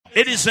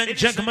Ladies and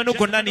gentlemen,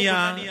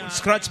 Ukundania,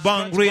 Scratch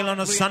Bang Grill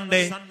on a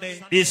Sunday.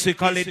 This we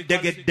call it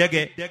Dege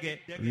Dege.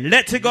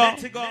 Let it go.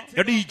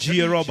 Your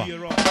DJ Robber.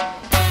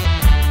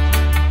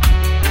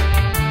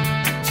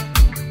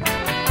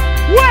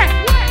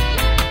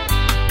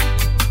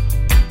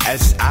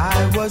 As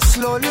I was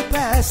slowly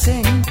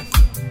passing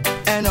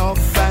an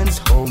orphan's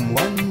home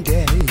one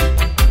day,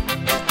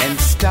 and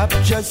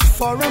stopped just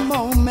for a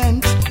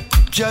moment,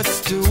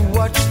 just to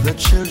watch the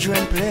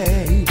children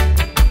play.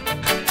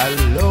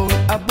 Alone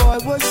a boy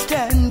was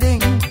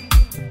standing,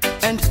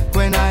 and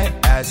when I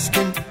asked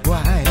him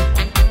why,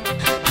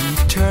 he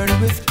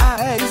turned with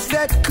eyes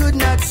that could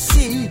not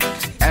see,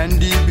 and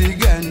he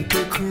began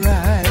to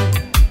cry.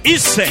 He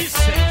said,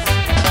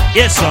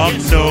 yes, I'm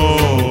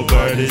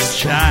nobody's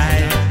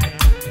child.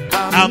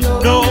 I'm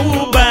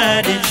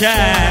nobody's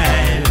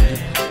child.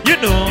 You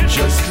know,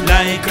 just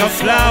like a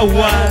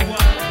flower.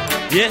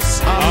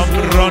 Yes,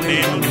 I'm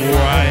running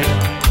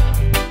wild.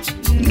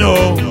 No,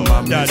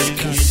 daddy's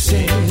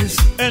kisses,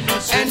 and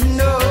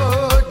no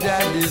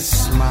daddy's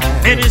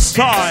smile. Any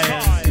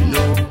style.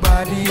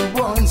 Nobody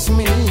wants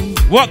me.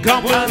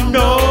 Welcome to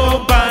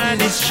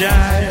nobody's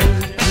child.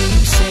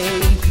 You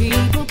say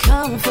people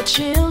come for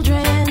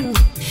children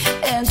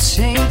and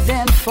take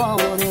them for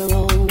their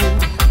own,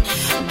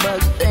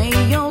 but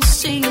they all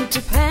seem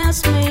to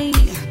pass me,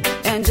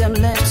 and I'm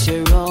left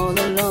here all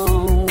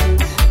alone.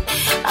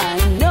 I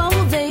know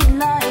they'd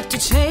like to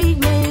take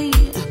me,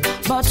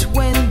 but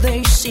when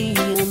they see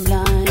I'm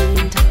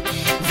blind,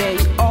 they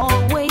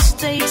always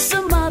take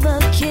some other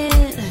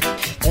kid,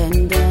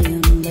 and I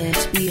am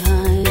left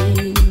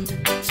behind.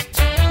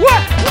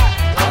 What?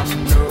 I'm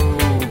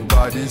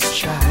nobody's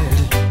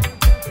child.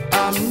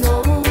 I'm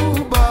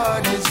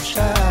nobody's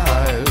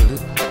child.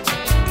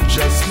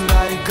 Just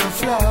like a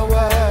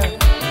flower.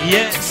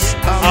 Yes,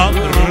 I'm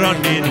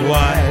running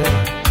wild.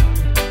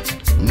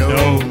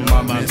 No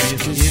mama's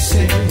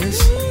kisses,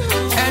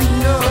 and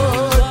no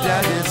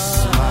daddy's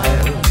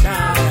smile.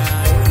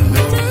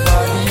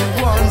 Nobody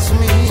wants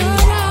me.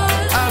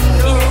 I'm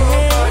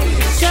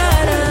nobody's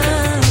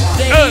child.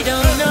 They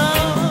don't know.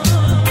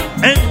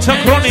 Enter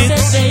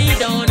Chronics. They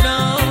don't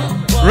know.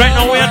 Right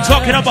now we are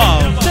talking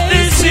about.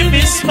 They see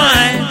me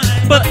smile,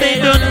 but they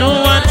don't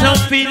know what I'm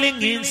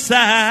feeling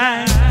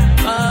inside.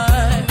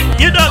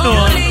 You don't know.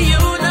 Only you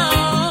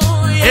know.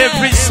 Yeah.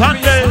 Every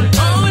Sunday.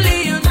 Only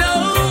you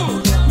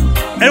know.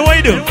 And what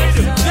you do?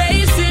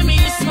 They see me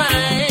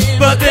smile,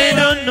 but they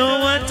don't know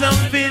what I'm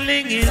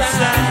feeling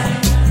inside.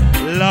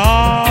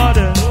 Lord,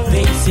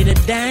 they see the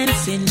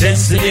dancing, they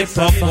see the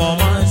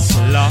performance.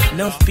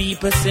 Enough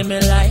people see me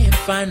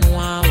life and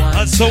want one.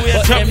 And so we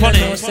are trapped on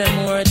it. Say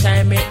more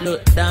time it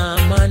look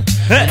diamond.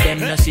 And them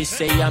no see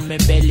say I'm me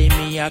belly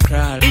me a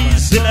crawl.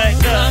 Easy like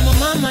that. My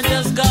mama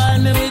just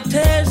called me with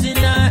tears in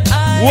her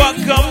eyes.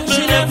 Welcome to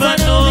she never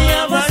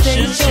know what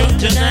she shoot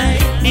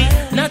tonight.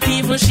 Not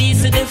even she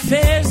see the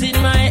fears in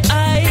my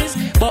eyes.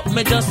 But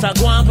me just a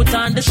go and put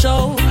on the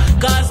show.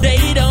 Cause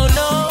they don't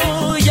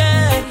know,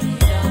 yeah.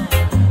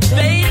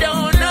 They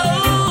don't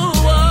know,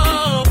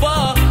 oh,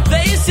 but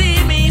they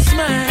see me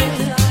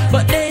smile,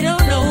 but they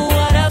don't know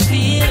what I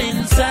feel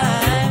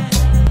inside.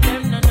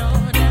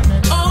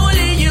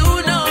 Only you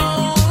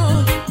know,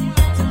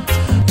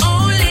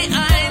 only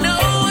I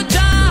know,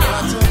 Jah.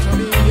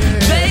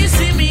 They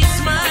see me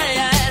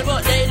smile,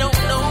 but they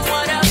don't know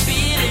what I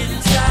feel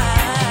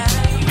inside.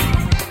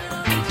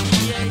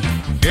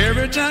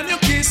 Every time you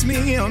kiss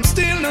me, I'm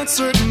still not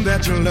certain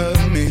that you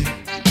love me,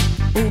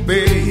 oh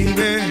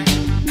baby.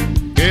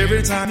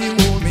 Every time you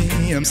hold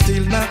me, I'm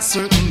still not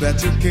certain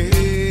that you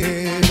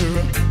care.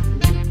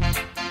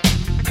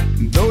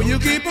 Though you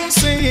keep on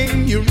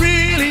saying you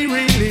really,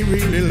 really,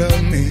 really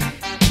love me,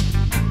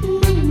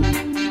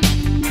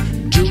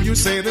 do you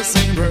say the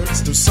same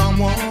words to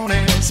someone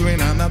else when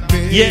I'm not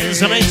there?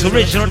 Yes, and it's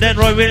original Dan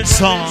Roy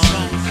Wilson.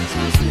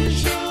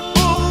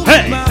 Oh,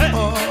 hey,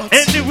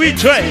 and the we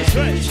try.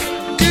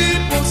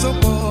 Keep us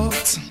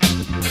apart.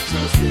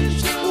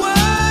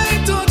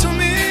 Why don't you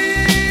me?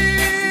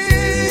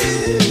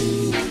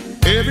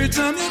 Every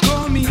time you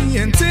call me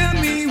and tell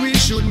me we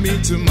should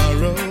meet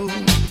tomorrow,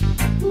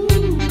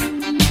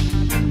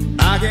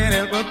 I can't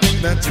help but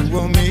think that you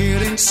are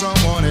meeting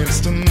someone else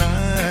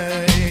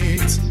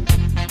tonight.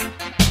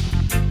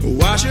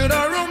 Why should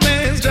our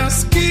romance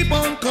just keep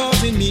on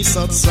causing me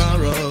such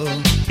sorrow?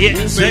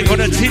 Yes, they're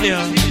gonna tell you.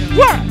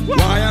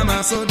 Why am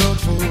I so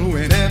doubtful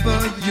whenever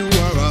you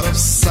are out of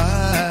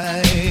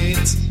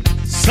sight?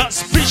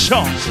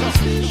 Suspicion.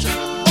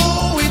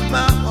 Oh, with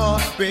my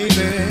heart,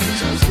 baby.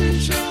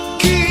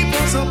 Keep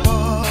us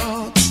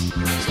apart.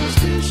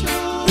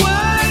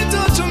 Why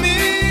don't you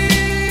mean?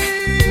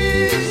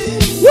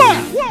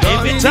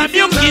 Every time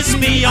you kiss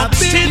me, I'm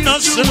still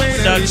not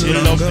certain that you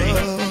love me.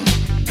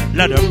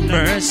 Lord of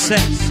mercy.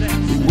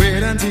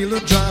 Wait until you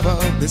drive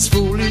out this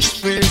foolish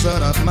face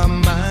out of my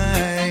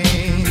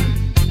mind.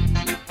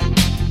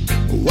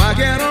 Why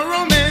can't a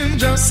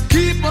romance just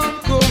keep on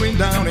going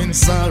down in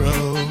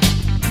sorrow?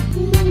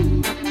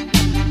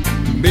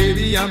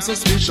 Baby, I'm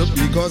suspicious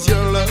because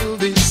your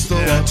love is so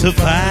hard to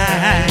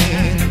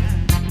find.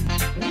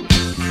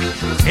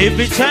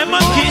 Every time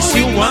I kiss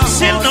you, I'm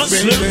still not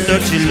certain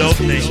that you love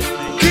me.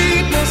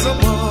 Keep us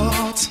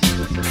apart.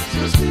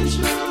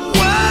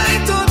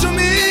 Why don't you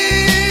mean?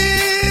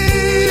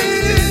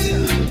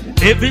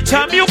 Every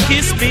time you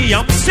kiss me,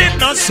 I'm still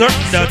not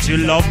certain that you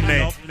love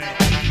me.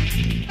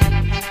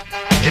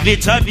 Every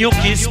time you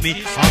kiss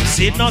me, I'm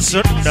still not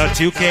certain that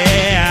you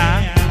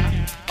care.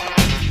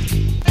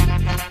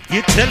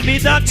 You tell me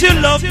that you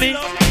love me,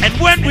 and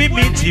when we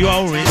meet, you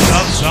always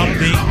have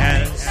something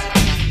else.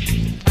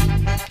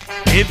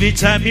 Every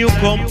time you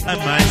come at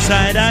my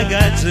side, I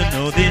got to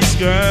know this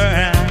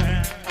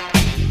girl.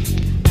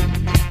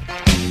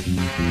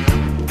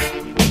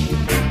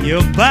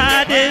 Your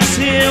body's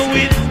here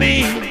with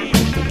me,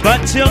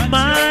 but your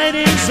mind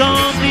is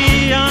on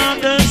the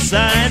other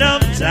side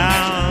of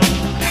town.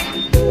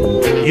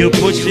 You're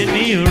pushing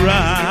me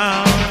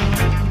around.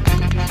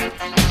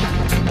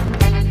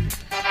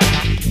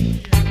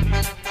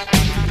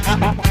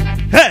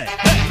 Hey!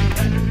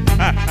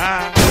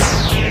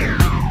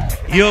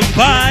 Your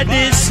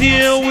body's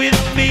here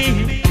with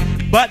me,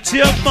 but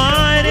your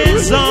mind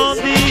is on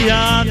the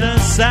other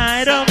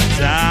side of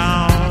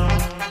town.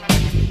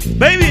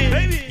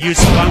 Baby, you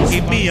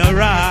spanking me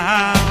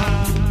around.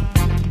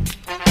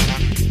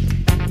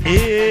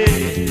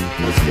 Yeah.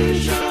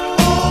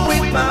 Oh,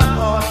 with my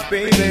heart,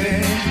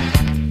 baby,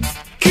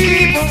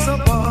 keep us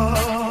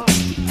apart.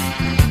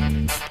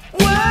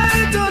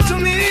 Why don't you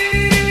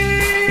mean?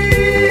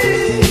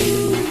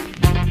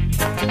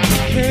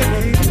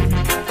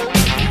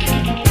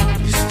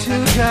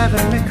 Still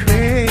driving me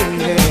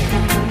crazy.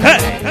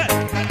 Hey,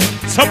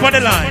 top of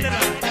the line.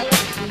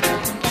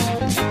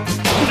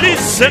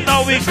 Listen,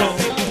 now we go.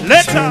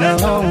 Let's It's been a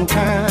long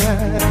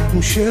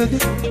time, sugar,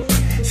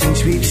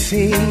 since we've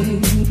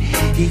seen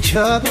each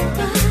other.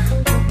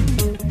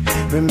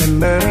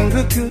 Remembering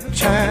the good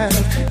times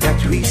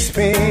that we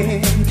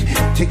spent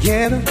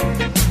together,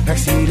 like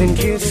stealing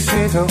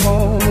kisses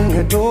on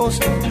your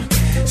doorstep,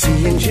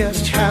 seeing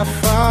just how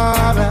far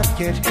I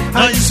get.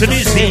 Nice and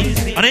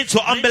easy. I need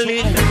to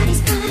unbelieve.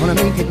 Wanna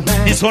make it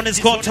mine. This one is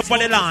called Top of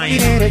the Line.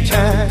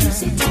 Anytime.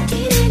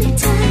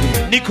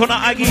 Nikona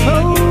Agi.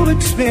 Oh,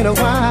 it's been a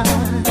while.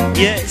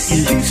 Yes.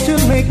 You used to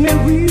make me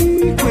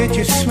weak with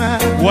your smile.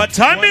 What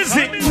time is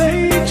it?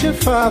 Played you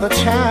for the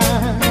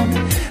child.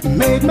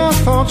 Made my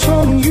thoughts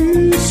on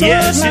you so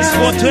Yes, it's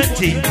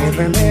 4:20.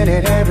 Every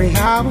minute, every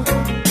hour.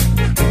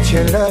 With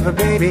your love,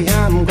 baby,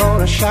 I'm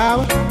gonna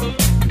shower.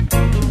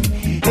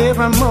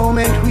 Every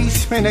moment we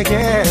spend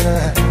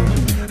together,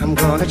 I'm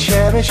gonna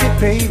cherish it,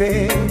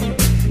 baby.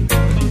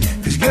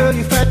 Cause girl,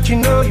 you're fat, you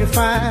know you're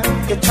fine.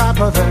 You're top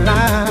of the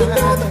line.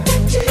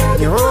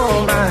 You're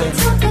all mine.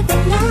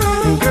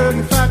 And girl,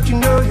 you're fat, you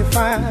know you're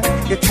fine.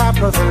 You're top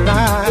of the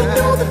line.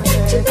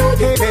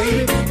 Hey,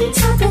 baby,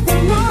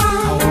 I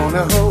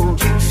wanna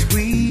hold you,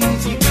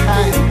 squeeze you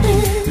tight.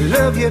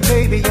 Love you,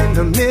 baby, in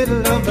the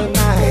middle of the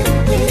night.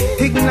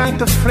 Ignite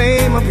the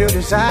flame of your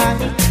desire.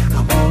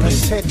 I wanna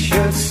set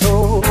your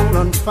soul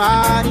on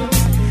fire.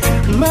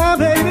 My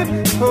baby,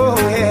 oh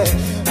yes.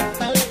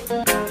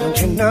 Don't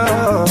you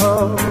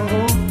know?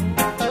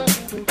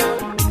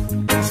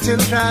 Still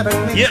driving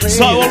me Yes,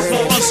 crazy. I also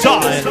on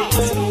side.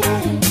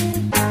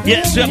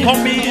 Yes, we're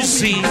coming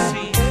easy.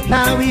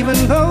 Now even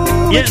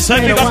though Yes, I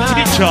pick up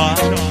teacher.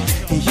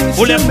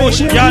 Ule push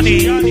Yanni.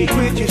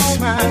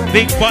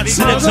 Big butt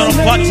selection of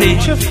party.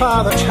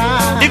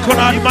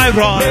 Nikona on my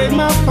rod.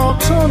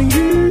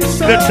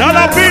 The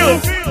dollar bill.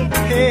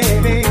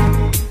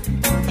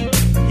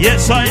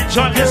 Yes, I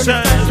enjoy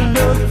myself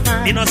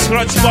in a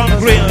scratch bang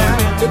grill.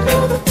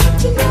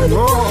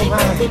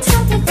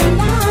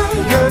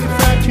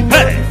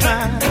 Hey.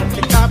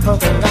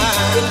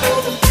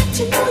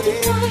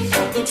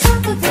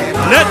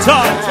 Let's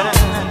talk.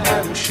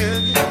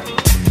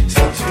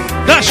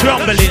 Dash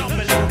rumbling.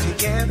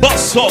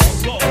 Boss up.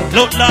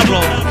 Load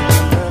laro.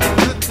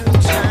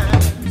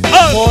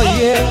 For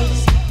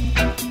years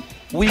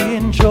we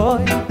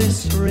enjoy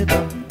this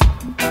rhythm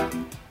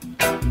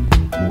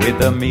with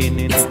the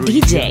meaning It's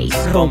DJ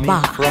coming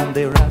Roba. from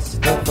the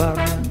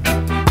Rastafari.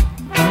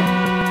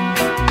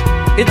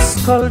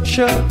 It's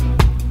culture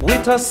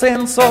with a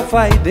sense of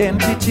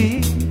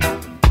identity.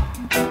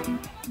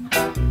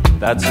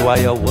 That's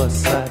why I was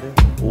sad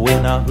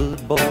when I heard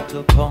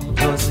Boto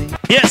Composy.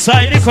 Yes,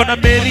 I Nikona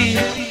Mary.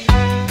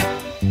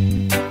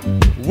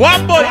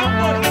 One boy.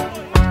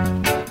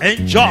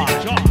 Enjoy.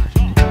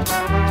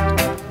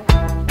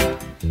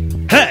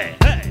 Hey.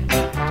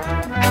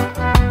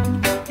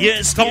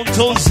 Yes, Count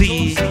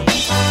Z.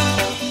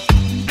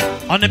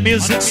 And the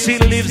music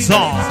still lives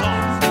on.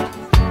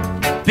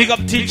 Big up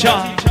teacher.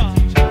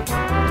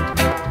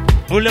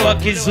 Ulewa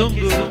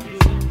Kizungu.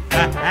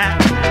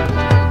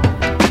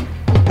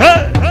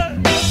 Hey.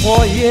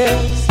 For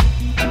years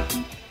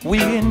we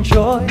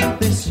enjoy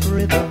this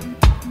rhythm.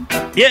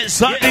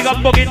 Yes, I big up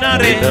The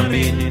Boginare.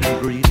 main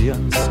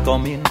ingredients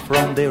coming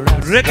from the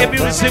Reggae Rastafari.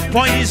 music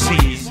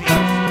poesy.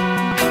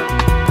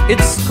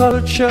 It's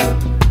culture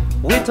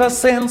with a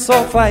sense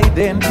of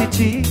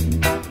identity.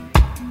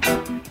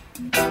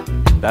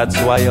 That's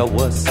why I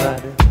was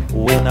sad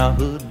when I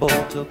heard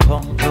about a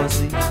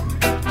Countessy.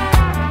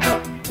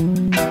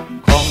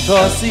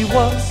 Countessy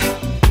was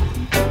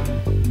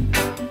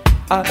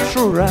a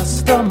true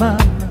Rasta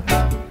man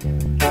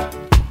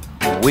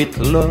with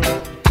love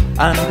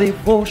and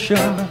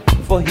devotion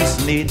for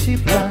his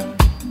native land.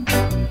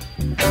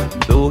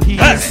 Though he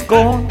is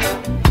gone,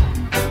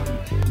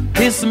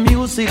 his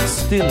music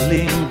still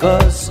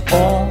lingers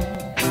on.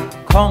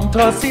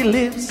 Countessy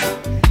lives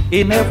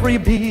in every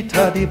beat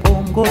of the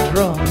bongo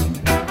drum.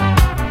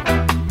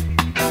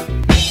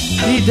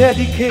 He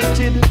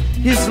dedicated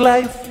his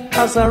life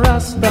as a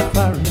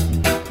Rastafari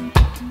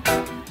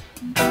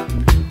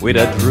with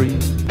a dream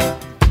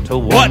to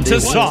one day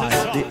save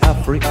the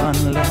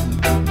African land.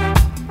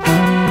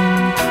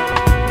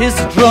 His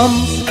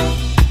drums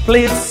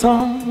played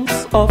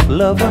songs of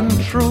love and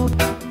truth.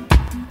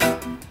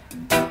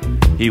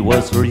 He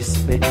was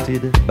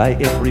respected by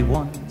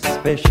everyone,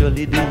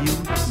 especially the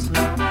youths.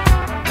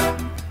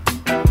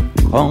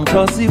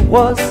 Countessy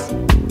was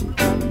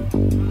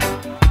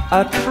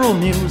a true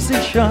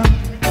musician,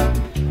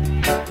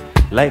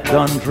 like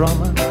Don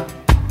Drummond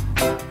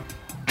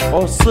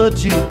or Sir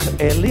Duke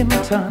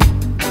Ellington.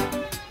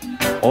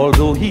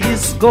 Although he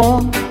is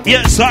gone,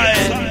 yes,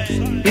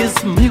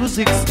 his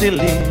music still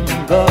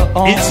lingers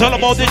on. It's all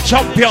about the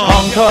champion.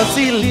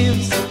 Countessy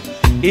lives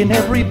in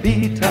every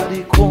beat of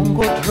the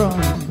Congo drum.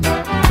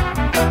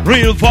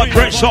 Real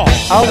vibration.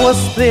 I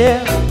was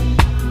there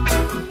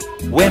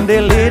when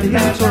they laid him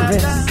to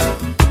rest.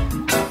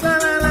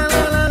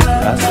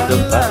 That's the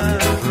body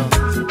of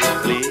drums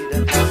played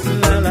at his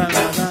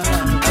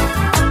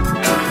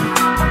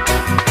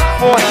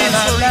for his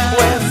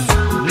request.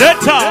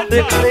 Later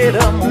they played a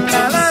moving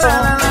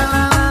song.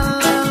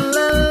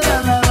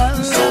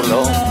 So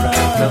long,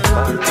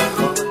 Rastafari.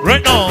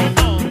 Right now.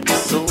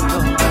 So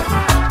long.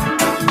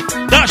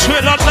 That's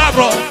where the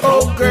Nabro.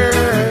 Oh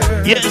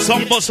girl, yes,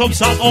 some bust up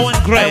some Owen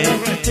Gray. I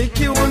want to take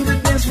you on the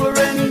dance floor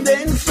and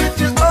dance with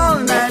you all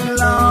night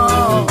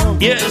long.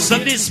 Yes,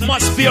 and this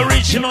must be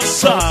original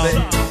sound.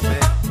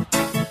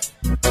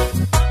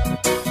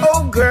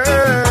 Oh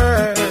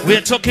girl,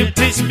 we're talking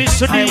please,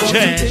 Mr. I want to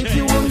DJ. take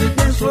you on the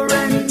dance floor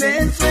and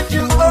dance with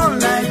you all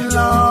night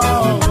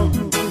long.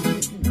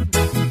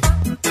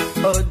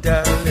 Oh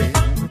darling,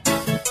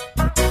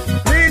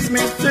 please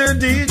Mr.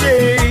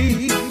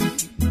 DJ,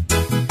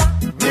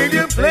 will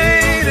you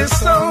play the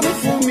song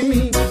for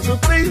me? So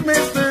please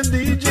Mr.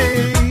 DJ,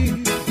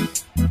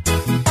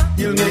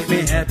 you'll make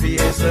me happy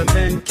as a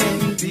man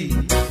can be.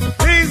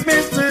 Please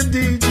Mr.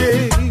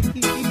 DJ,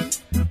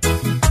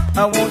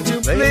 I want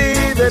you to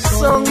play that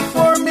song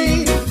for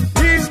me.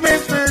 Please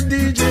Mr.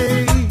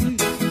 DJ,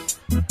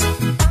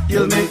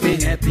 you'll make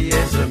me happy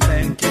as a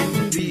man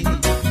can be.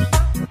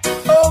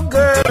 Oh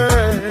girl,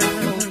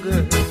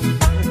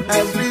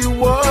 as we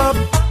walk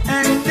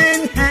hand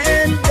in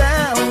hand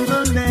down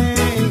the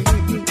lane,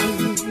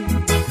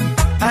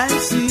 I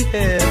see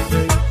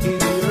heaven in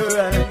your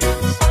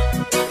eyes,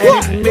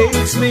 and it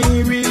makes me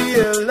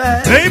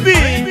realize, baby,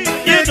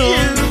 you know,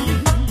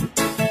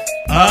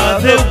 are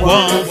the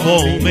one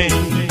for me.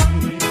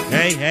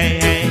 Hey, hey,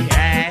 hey,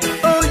 hey.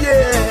 Oh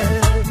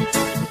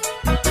yeah,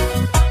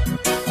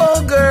 oh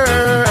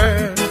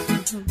girl,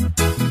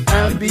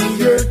 I'll be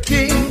your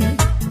king,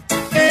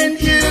 and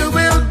you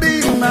will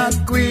be my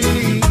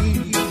queen.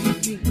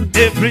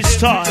 Every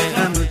style,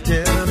 I'm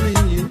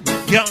telling you,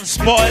 can't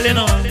spoil it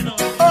on.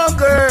 oh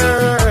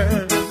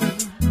girl,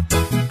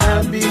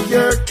 I'll be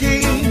your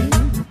king,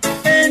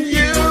 and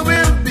you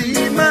will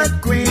be my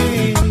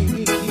queen.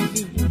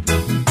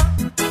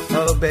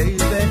 Oh baby,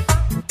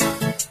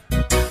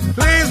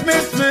 please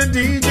Mr.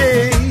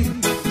 DJ,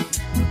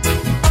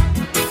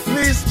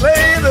 please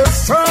play the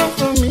song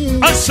for me.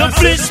 I said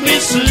please,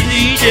 Mr.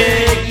 DJ.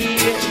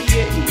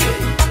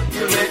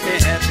 You make me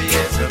happy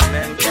as a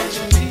man can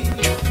be.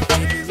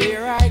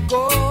 Everywhere I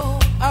go,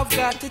 I've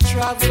got to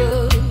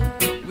travel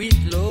with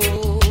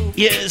love.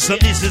 Yes, so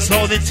this is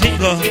how the thing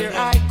goes. Where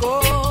I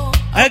go,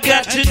 I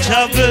got to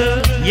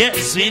travel,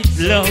 yes, with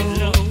love.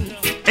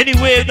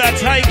 Anywhere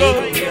that I go,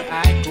 where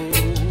I go,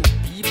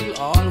 people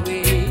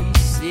always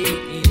say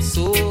it's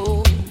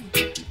so.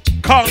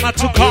 corner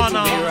to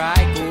corner. Where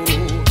I go,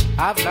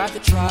 I've got to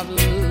travel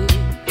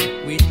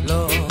with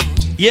love.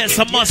 Yes,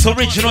 a most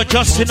original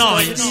Justin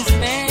Hines. These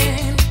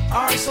men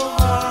are so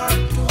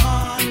hard to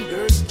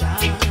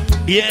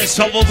understand. Yes,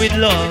 over with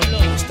love.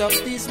 Most of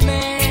these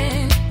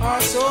men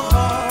are so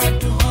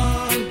hard to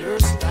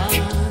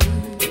understand.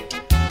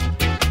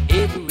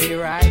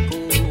 Everywhere I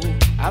go,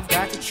 I've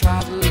got to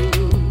travel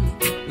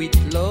with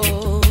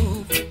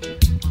love.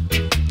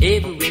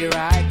 Everywhere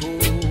I go,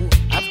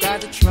 I've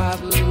got to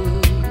travel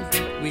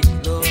with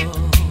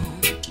love.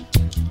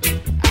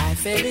 I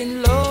fell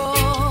in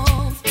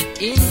love,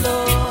 in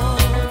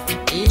love,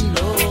 in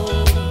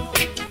love.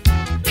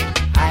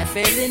 I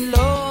fell in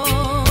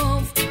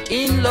love,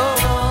 in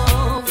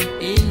love,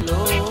 in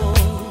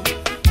love.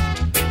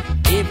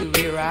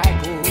 Everywhere I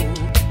go,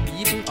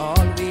 people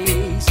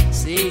always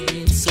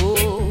saying so.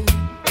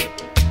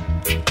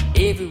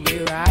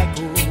 Everywhere I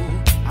go,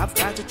 I've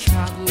got to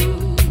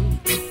travel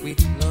with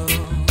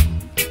love.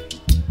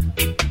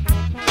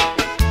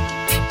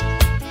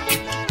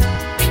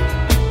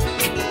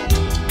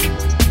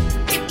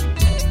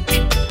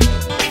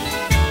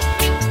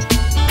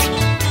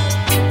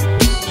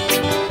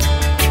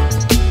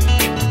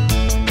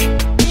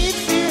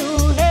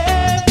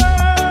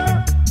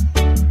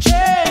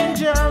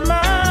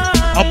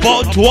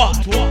 About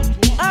what?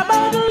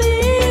 About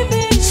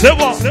leaving. Say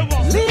what?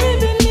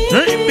 Leaving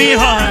me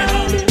behind.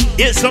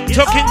 Yes, I'm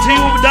talking to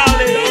you,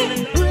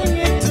 darling. Bring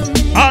it to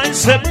me. I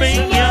said,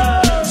 bring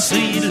your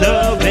sweet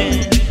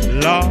loving,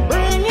 Lord.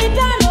 Bring it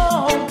down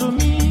home to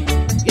me.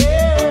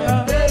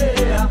 Yeah, yeah,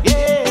 yeah,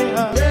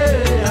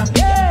 yeah,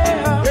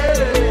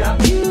 yeah.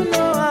 You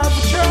know I've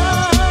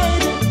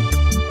tried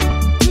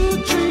to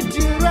treat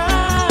you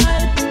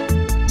right,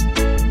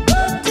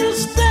 but to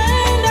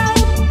stand out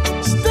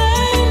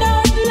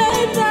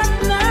late at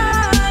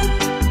night.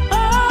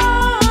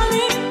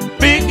 Honey,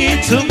 Bring it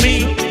to me.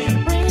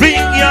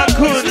 Bring your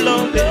good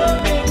love.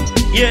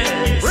 Yes.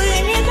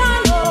 bring it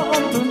down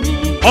home to me.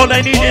 All I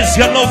need is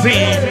your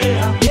loving,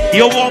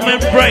 your warm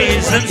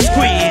embrace and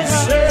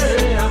squeeze.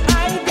 I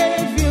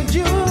gave you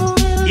jewels,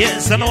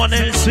 Yes, and no one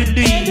else will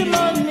do.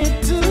 money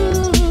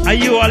too. Are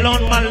you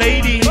alone, my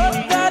lady? But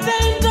that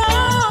ain't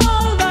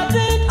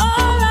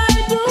all I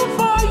do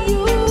for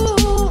you.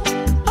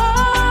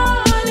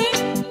 Honey,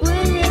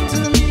 bring it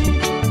to me.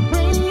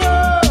 Bring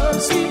your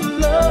sweet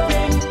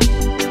loving.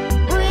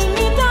 Bring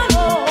it down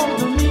home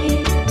to me.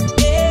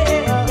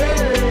 Yeah,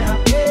 yeah,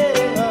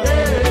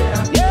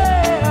 yeah,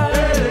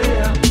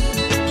 yeah.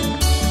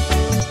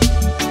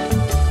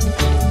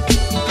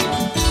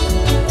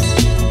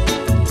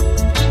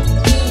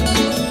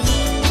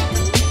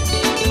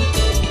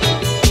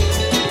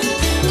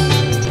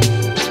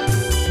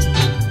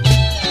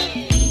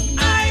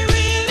 I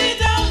really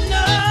don't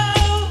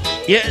know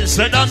Yes,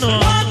 I don't know.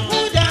 what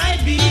would I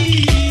be.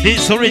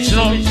 This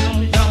original,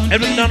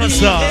 every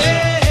dinosaur.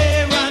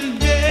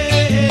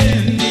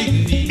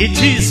 It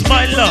is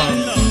my love.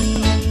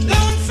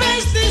 Don't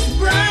face this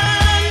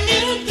brand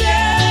new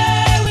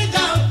day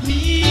without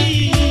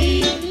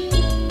me.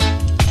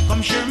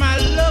 Come share my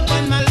love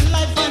and my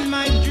life and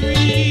my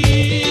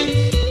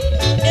dreams.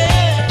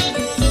 Yeah.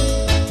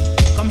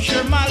 Come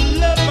share my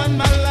love and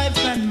my life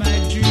and my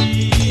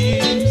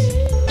dreams.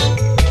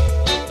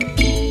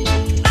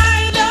 I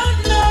don't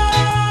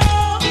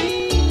know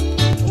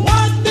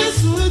what this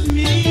would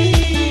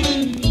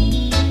mean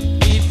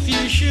if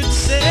you should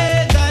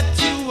say that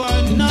you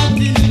are not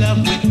in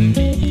love with me.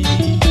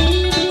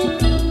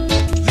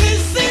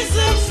 This is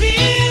a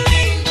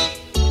feeling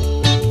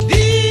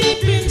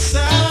deep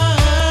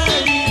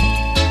inside,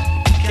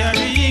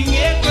 carrying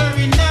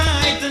every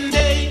night and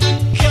day,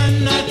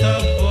 cannot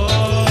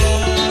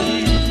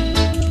avoid.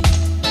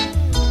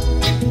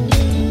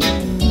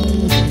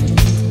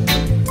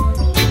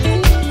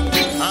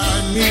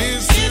 I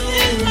miss you,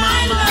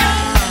 My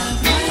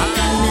love,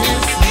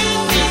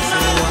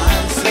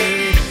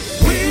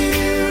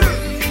 Where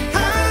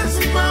has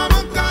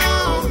Mama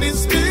gone?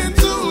 It's been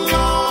too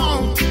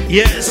long.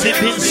 Yes, it's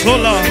been so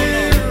long.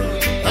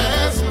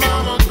 Has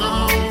Mama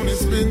gone?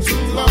 It's been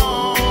too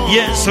long.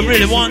 Yes, I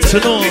really want to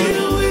know.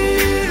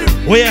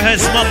 Where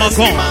has Mama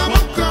gone?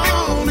 Mama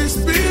gone? It's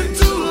been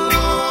too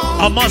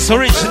long. A most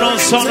original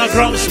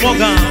sonogram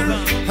smoker.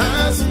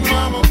 Has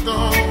Mama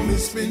gone?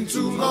 It's been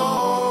too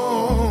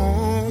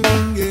long.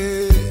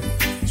 Yeah.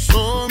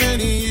 So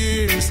many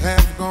years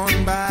have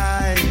gone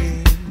by.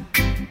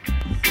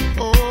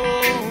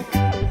 Oh,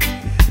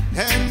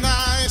 and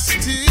I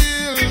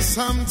still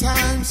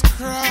sometimes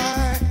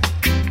cry,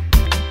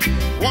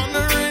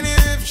 wondering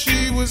if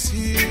she was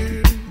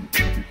here.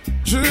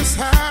 Just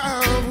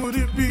how would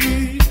it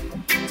be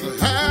to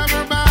have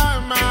her by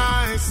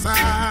my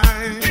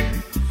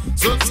side?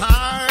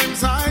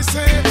 Sometimes I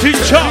say,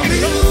 Teacher,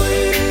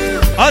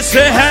 I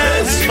say,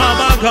 has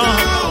Mama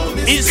gone?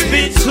 It's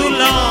been too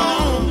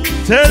long.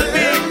 Tell me.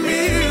 tell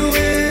me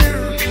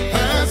where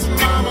has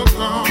Mama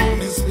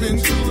gone? It's been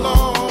too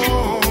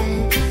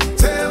long.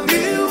 Tell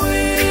me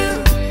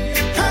where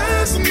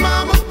has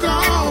Mama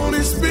gone?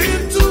 It's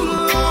been too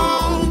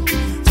long.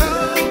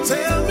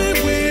 Tell me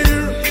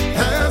where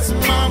has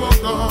Mama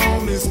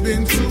gone? It's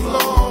been too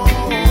long.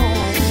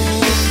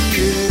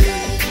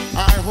 Yeah,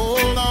 I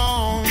hold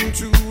on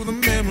to the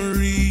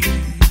memories.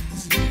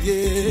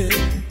 Yeah,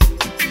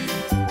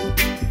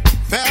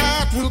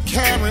 that will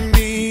carry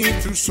me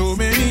through so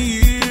many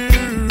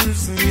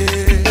years.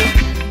 Yeah,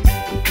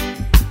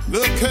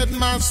 look at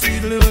my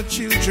sweet little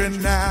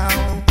children now.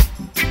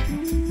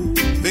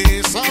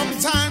 They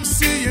sometimes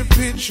see a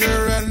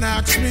picture and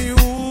ask me,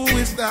 who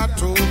is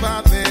that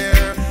over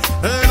there?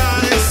 And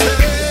I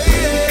say,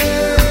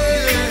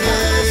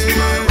 has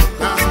Mama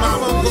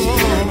gone?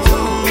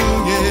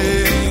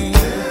 Yeah.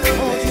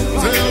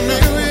 Tell me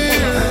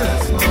where.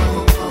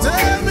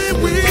 Tell me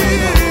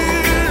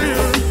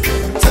where.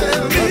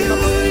 Tell me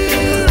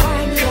where.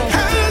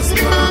 Has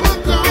Mama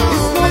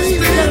gone? It's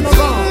been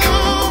too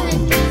long.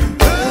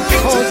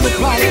 Tell me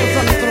where.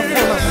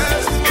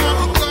 Has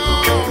Mama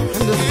gone?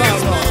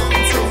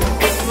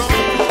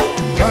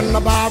 When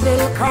the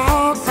barrel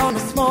cracks on the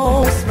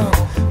smoke smoke,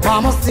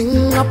 Mama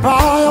sing a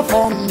prayer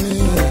for me.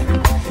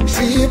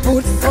 She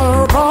puts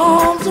her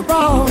arms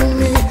around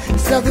me,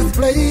 says this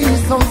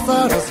place on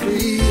Sutter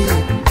Street.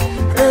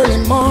 Early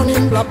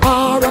morning, black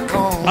para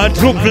come. A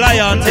true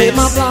lion Take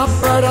my is black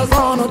brothers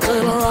on a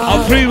tail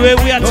ride. a freeway,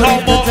 we are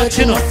talking about,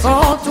 you know.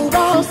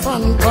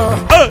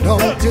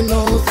 Don't you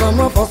know some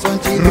of us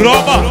went to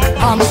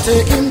I'm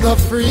taking the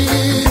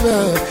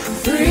freeway.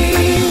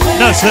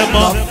 That's the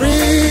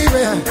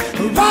freeway.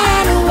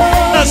 Right away.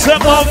 That's the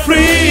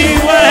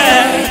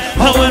freeway.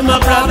 And when my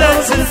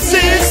brothers and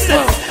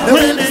sisters,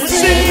 when they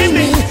see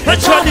me, they're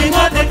trotting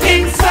on the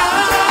king's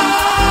side.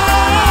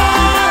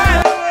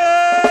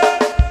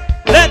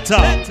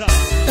 Letter.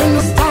 In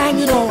this time,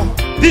 you know.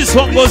 This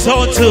one goes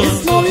out to.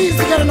 It's so easy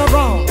getting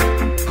around.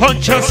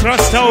 Conscious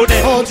Rasta out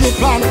there. Hold your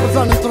plan,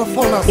 present it to the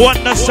fullest. Who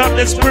understand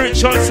the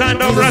spiritual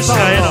side of Rasta,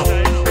 you know.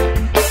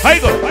 I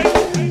go.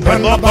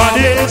 When my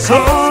body is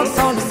hot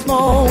on the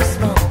smoke,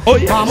 oh,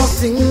 yes. Mama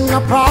sing a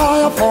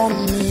prayer for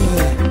me.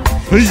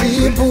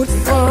 She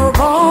puts her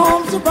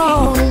arms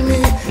around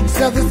me.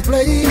 Said this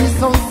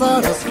place on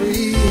Sutter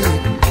Street.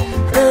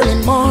 Early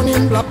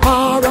morning, black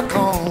para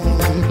come.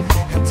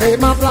 Take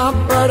my black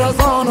brothers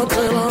on a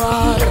tail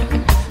ride.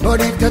 But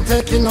if they're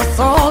taking us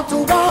all to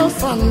Wild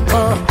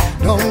Santa,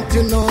 don't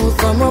you know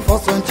some of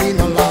us went in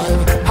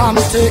alive? I'm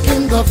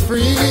taking the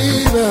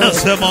freeway.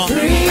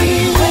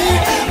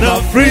 The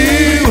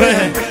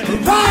freeway.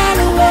 Right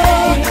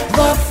away,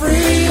 the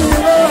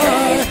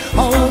freeway.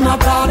 All my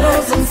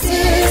brothers and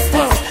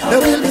sisters, they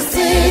will be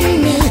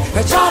seeing me.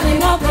 They're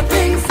charting up the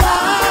king's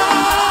highway.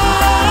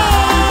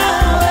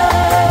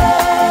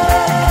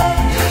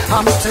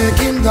 I'm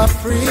taking the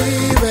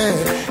freeway.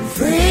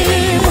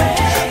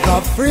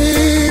 The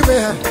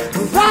freeway.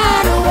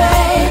 Right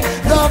away,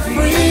 the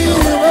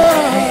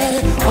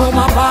freeway. All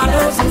my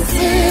brothers and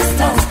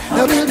sisters,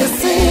 they will be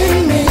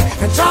seeing me.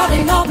 They're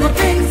charting up the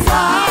king's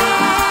highway.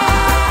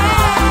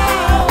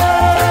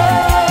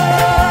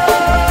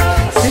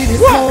 See the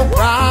smoke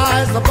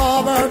rise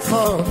above earth's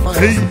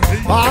surface,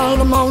 while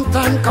the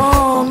mountain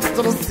comes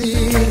to the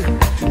sea.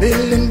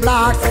 Building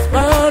blocks is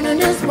burning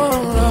his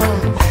world,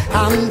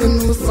 and the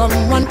new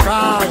someone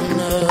crying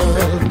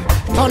out.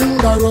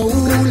 Thunder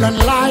roll and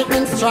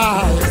lightning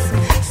strikes.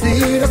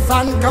 See the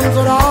sun comes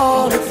with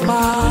all its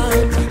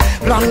might.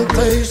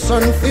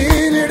 Plantation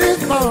feel it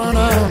is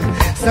burning,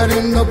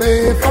 setting the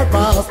way for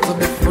us to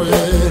be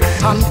free.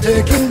 I'm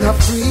taking the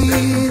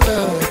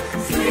freeway.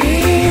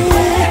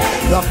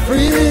 The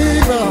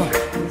freeway.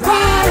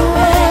 Right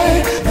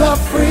away, the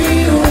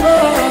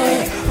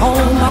freeway.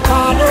 All my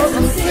brothers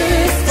and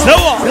sisters,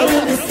 they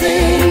will be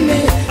seeing me.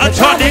 I'm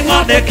turning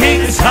on the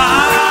king's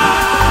highway.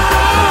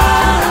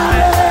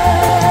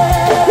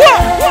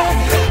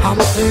 I'm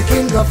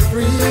taking the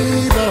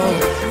freeway.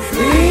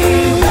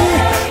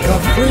 The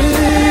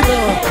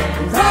freeway.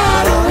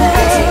 Right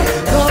away,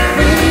 the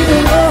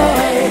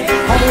freeway.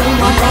 All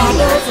my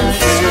brothers and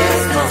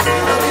sisters,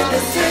 they will be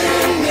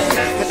seeing me.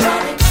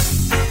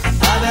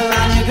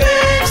 Babylon, your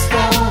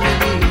gravestone.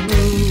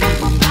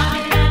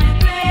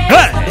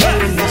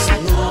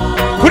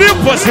 Could you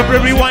possibly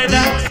rewind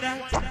that?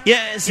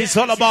 Yes, it's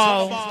all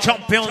about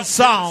champion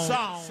sound.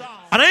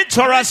 And then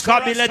Taurus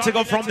can't be let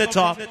go from the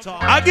top.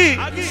 Agi,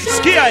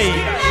 Ski.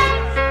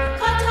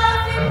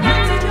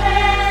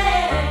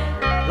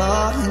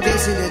 Lord, in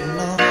case you didn't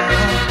know,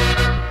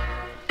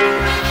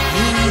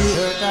 you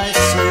hurt my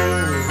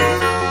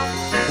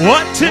soul.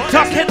 What you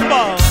talking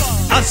about?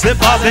 I said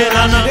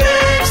Babylon.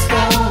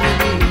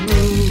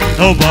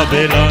 No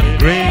Babylon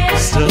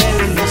gravestone.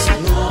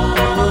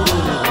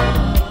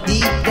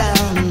 Deep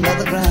down under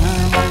the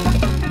ground.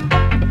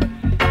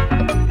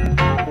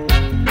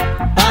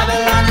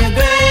 Babylon, your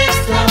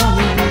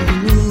gravestone.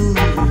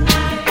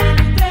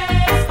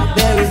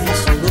 There is a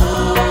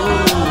slow.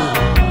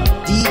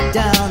 Deep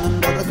down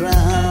under the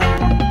ground.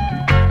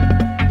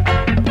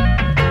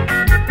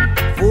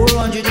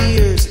 400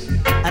 years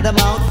and a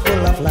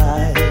mouthful of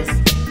lies.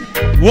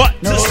 What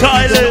the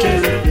silence?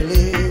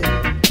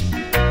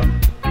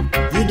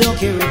 You don't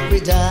care if we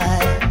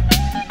die.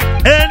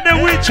 And then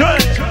we try.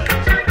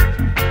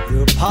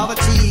 Your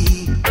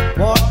poverty,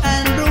 war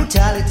and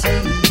brutality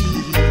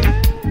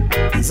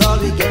is all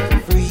we get for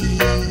free.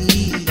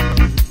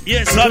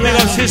 Yes, I big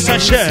up Sister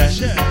Cher.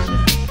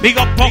 Big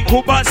up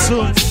Paco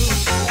Basu.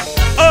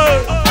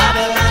 Oh.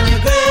 Babylon,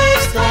 your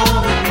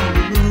gravestone.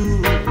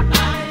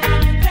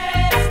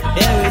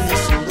 There is a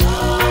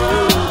slow,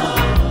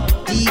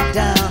 deep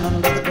down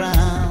under the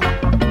ground.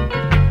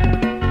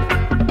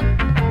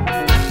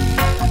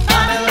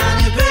 Babylon,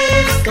 your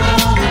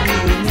gravestone.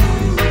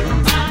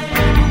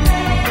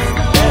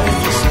 There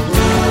is a slow.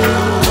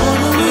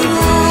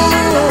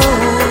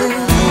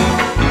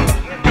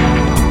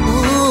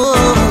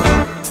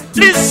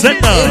 Listen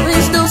now. There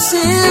is no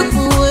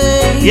simple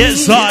way.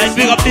 Yes, I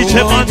big up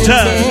DJ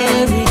Montel.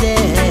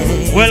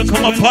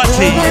 Welcome a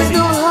party. There's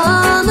no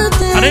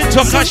holiday. And then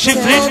Tokashi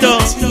Flindo.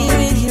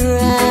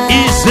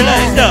 Easy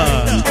like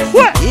that.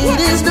 What? It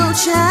is no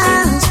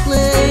child's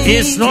play.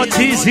 It's not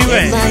easy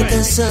way. Like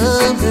a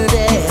summer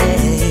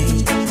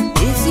day.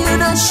 If you're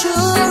not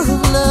sure of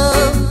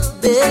love,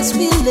 best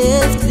be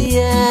left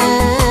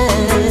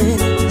behind.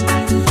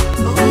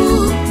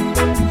 Ooh,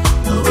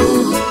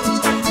 ooh.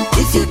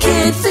 If you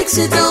can't fix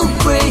it, don't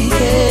break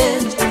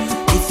it.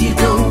 If you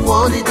don't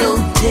want it,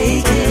 don't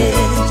take it.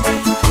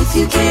 If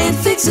you can't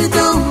fix fix it,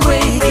 don't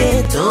break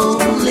it.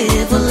 Don't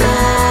live a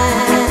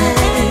lie.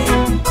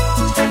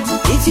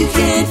 If you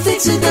can't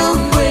fix it,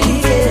 don't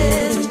break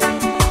it.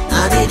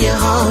 Not in your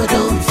heart,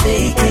 don't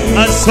fake it.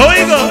 And so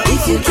you go.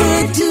 If you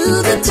can't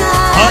do the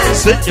time, I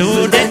said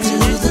do that. do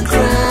the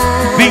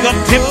crime. Big up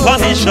Tim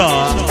Punisher.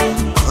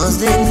 Cause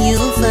then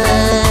you'll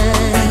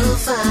find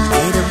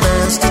it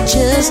amounts to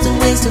just a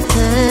waste of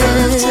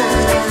time.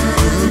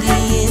 You'll be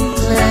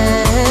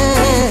inclined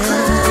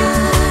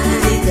to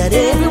think that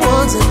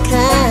everyone's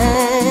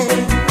unkind.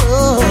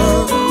 Oh,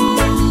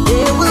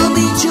 there will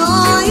be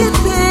joy and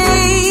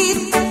pain.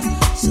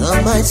 Some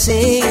might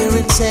say you're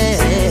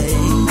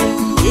insane.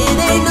 It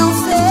ain't no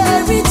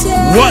fairy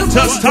tale. What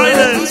does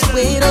Thailand?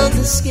 Weight on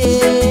the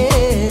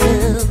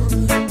scale.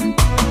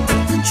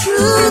 The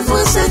truth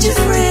will set you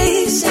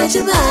free, set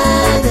your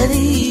mind at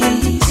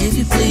ease, if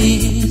you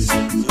please.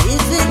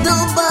 If it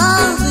don't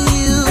bother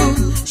you,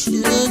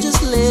 should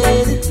just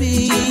let it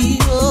be.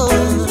 Oh.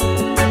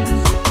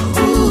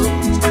 Ooh.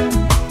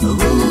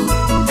 Ooh.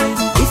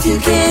 If you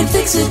can't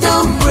fix it,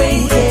 don't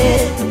break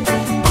it.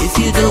 If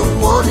you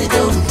don't want it,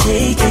 don't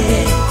take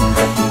it.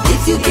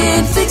 If you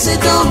can't fix it,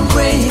 don't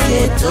break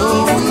it.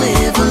 Don't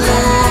live a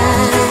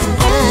lie.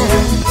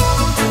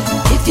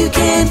 If you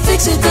can't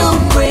fix it,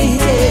 don't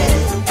break it.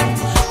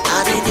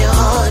 Not in your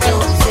heart,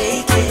 don't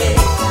fake it.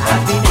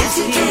 If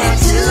you can't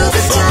do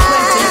the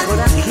time,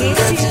 you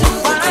got to do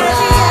the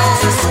crime.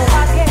 So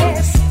I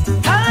guess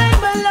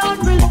time alone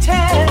will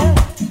tell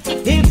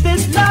if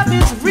this love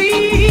is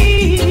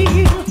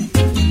real.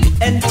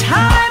 And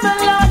time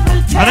alone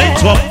will tell And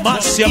it's what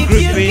Marcia if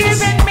Group you're is.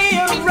 giving me a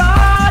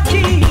raw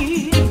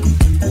deal.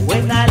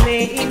 When I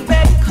lay in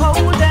bed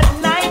cold at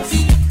nights,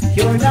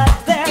 you're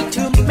not there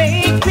to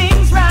make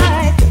things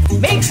right.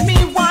 Makes me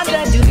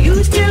wonder, do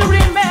you still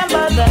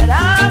remember that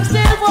I'm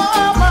still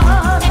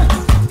woman?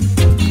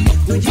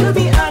 Would you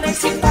be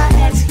honest if I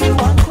ask you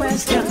one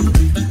question?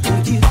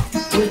 Would you?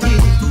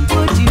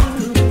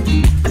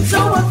 I'm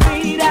so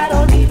afraid I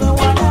don't even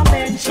wanna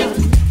mention,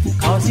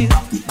 cause you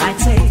might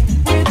say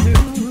we're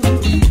through.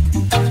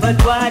 But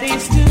what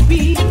is to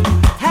be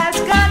has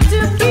got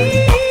to be.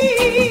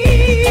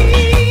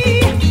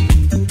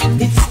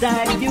 It's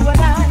time you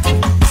and I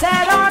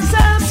set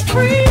ourselves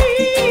free.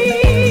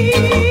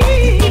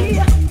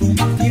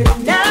 You're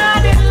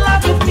not in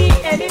love with me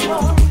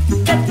anymore.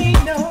 Let me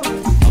know,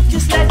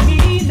 just let me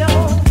know.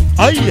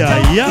 Ay,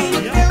 ay, ay.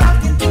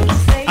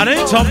 And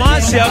it's what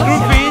Marcia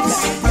Group is.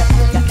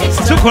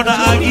 Tukona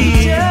Agi.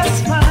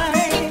 Just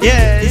fine.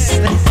 Yes.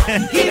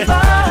 Give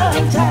up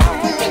time.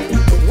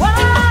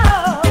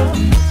 Wow.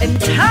 And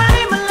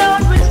time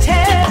alone will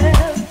tell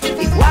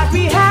if what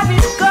we have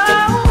is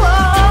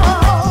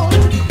gold.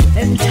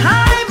 And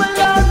time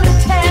alone will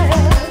tell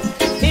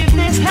if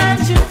this hand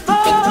should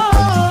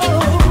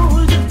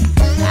fold.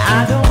 I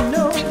don't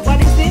know what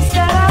is this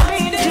that I'm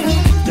into.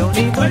 Don't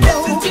even know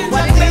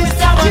what it is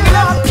that we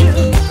love to.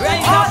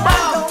 All I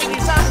know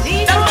is I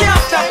need no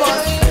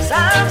octopus.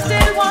 I'm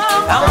still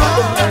warm.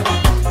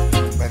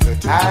 When the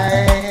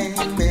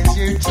time is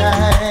your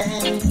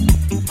time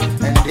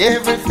and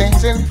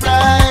everything's in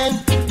prime,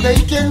 they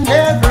can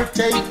never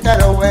take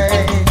that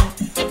away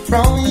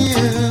from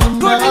you.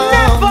 No.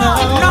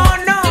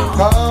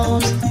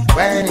 Cause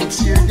when it's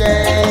your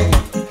day,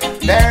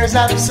 there's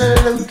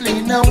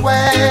absolutely no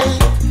way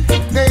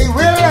they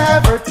will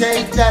ever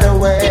take that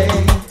away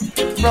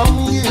from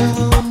you.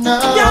 No.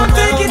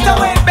 Take it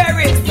away,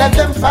 Barry. Let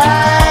them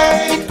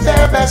fight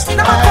their best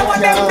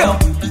fight, yo.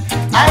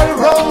 I'll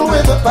roll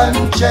with the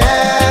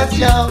punches,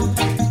 yo.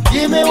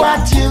 Give me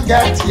what you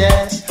got,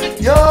 yes.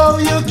 Yo,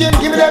 you can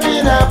give it up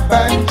in a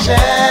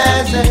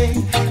bunches, eh?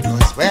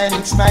 Cause when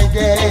it's my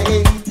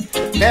day,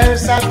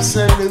 there's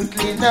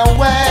absolutely no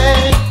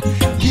way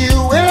you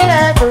will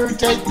ever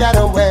take that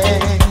away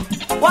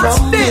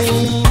from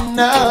me.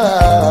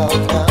 No.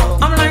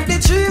 I'm like the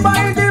tree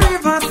by the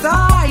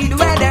riverside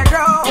where they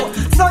grow.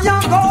 So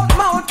your gold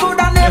mouth could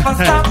have never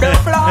stop the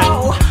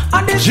flow.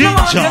 And this one,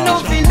 you know,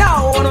 feel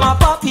now on my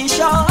puppy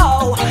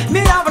show. Me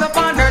have the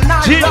ponder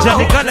now. Ginger,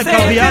 ni kale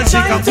kaviazi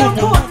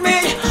kagumu.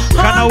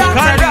 Kana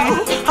ukali.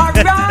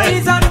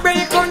 Rise and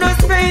break on the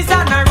space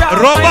and around.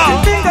 Roba.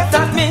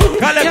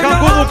 Kale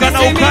kagumu kana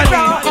ukali.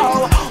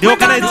 Ndio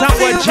kana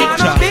itangwa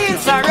ginger.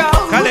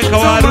 Kale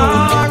kawaru.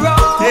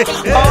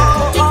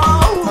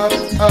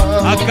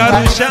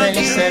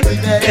 Akarushangi.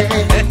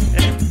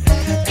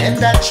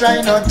 And I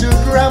try not to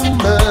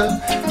grumble,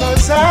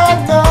 cause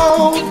I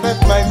know that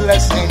my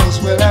blessings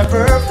will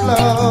ever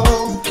flow.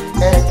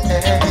 Hey,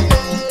 hey.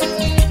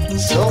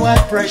 So I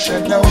pressure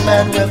no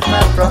man with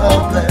my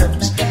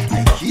problems.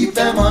 I keep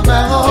them on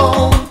my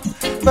own.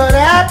 But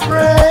I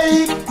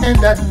pray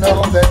and I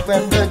know that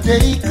when the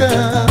day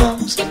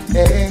comes,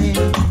 hey,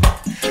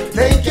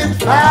 they can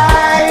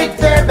fight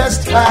their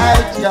best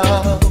fight, yo.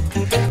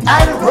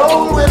 I'll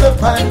roll with the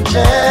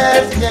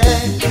punches, yeah.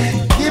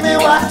 Give me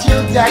what you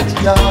got,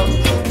 yo.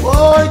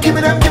 Oh, give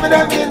it up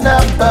in the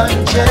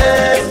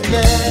bunches,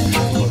 yeah.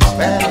 'Cause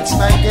when it's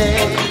my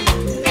day,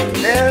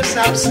 there's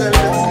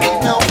absolutely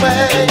no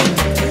way.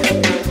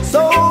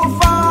 So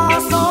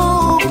far, so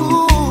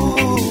good.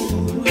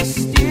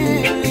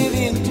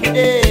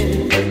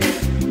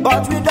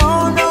 but we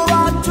don't know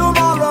what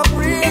tomorrow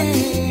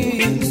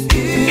brings.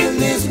 In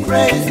this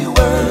crazy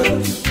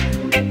world,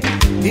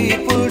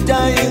 people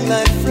dying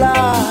like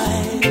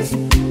flies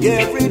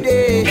every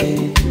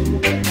day.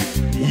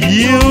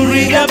 You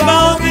read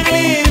about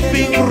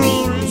believing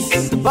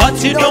rules, but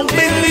you don't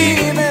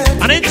believe it.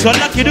 And it's all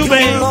like you do,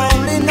 babe.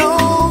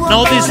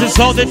 Now this is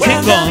how the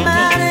thing goes.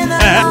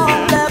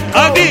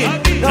 Again,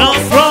 now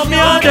from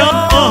your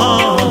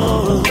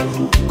door,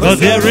 cause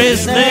there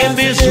is name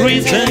is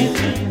written.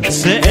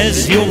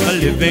 Says you are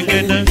living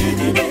in it,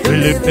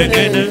 living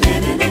in it.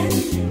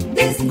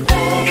 This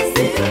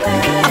crazy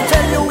way. I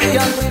tell you we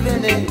are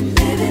living it.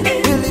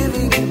 We're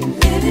living it.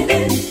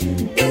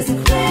 This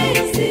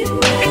crazy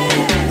way.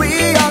 We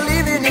are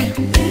living it.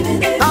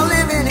 I'm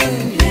living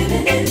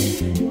it.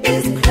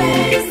 This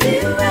crazy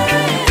way.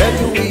 Tell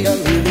you we are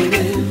living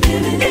it.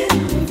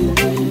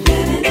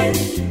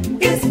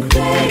 This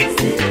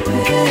crazy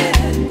way.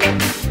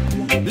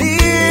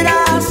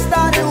 Leaders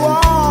started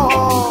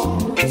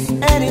wars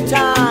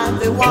anytime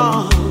they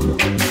want.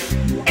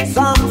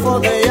 Some for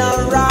their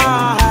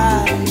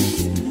rights,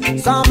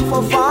 some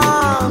for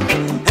fun,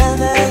 and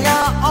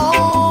their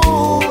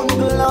own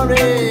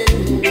glory.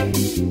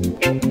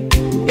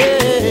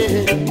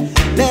 Yeah.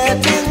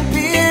 Letting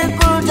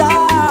people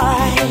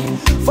die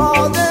for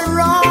the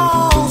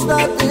wrongs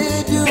that they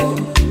do.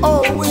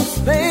 Oh, it's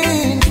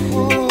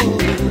painful.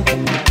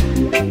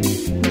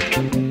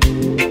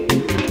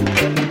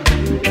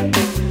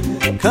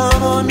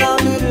 Come on now,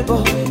 little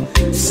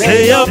boy.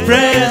 Say your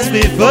prayers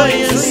before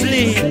you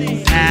sleep.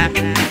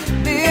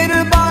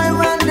 Little boy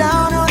went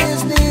down on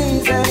his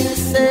knees and he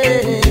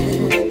said,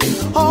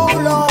 oh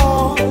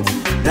Lord,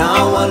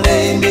 now I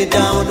lay me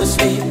down to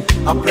sleep.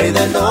 I pray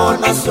the Lord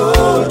my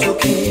soul to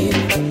keep.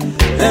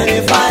 And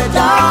if I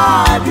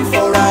die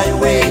before I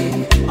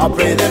wake, I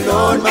pray the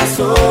Lord my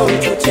soul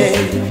to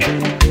take.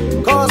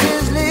 Cause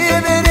he's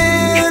living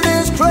in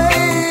this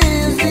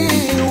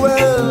crazy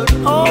world.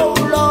 Oh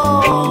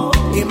Lord,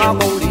 he might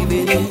go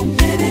living in.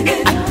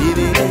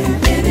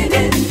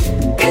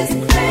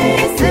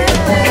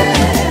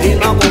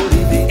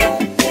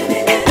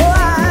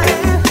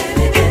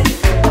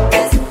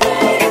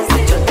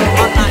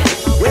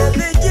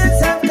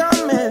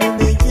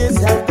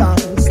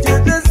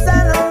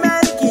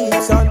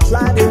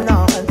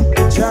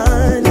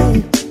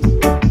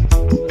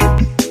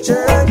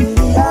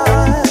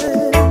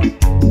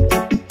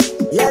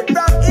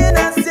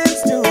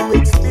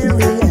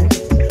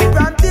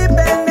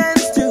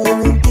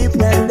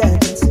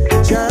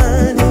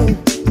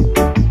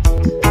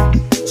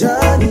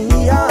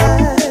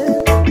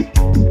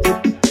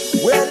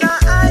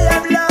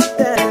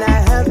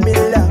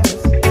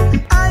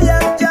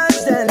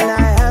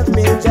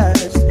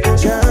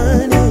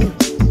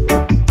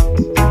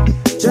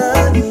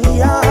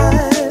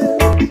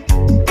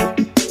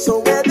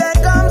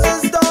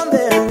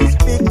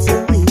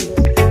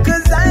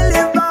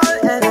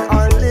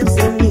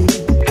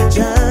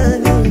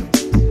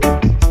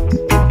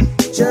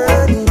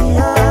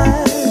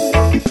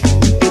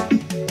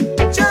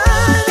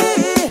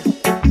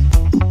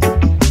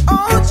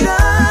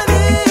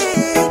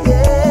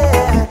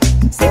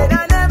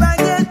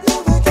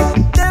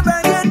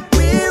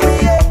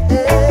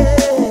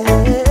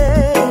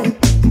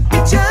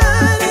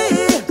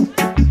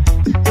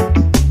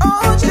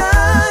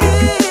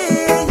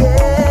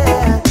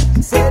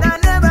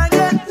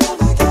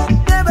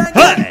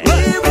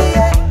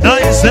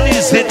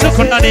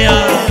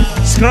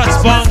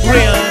 Scratch Bang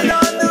Grill.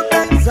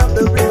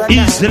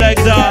 Easy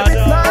like that.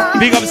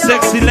 Big up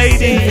sexy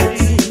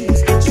ladies.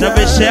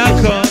 Never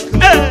shall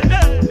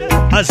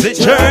as a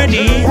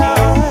journey.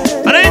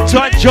 And I into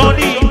a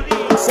journey.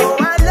 So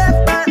I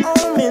left my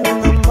home in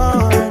the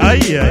morning.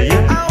 Aye, aye.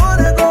 I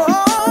wanna go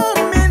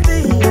home in the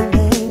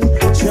evening.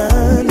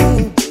 Journey,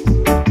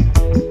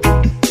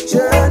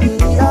 journey,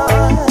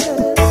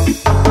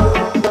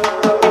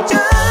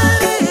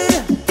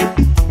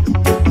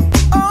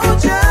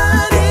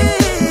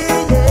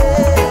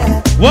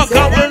 Walk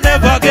out will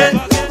never get,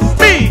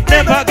 me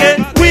never get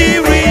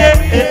weary.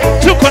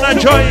 Took on a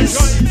choice.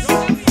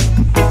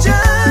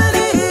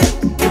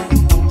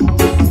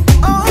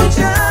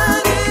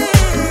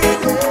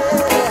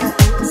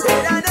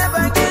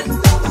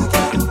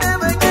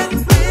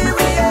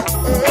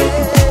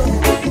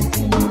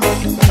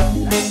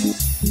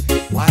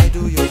 Why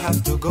do you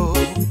have to go?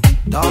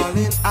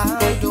 Darling,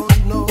 I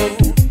don't know.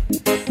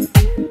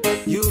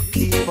 You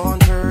keep on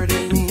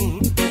hurting me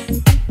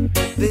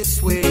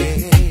this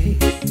way.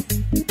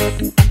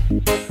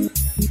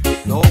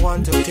 No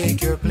one to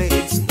take your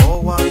place, no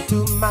one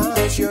to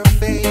match your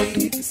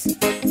face.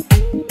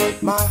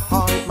 My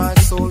heart, my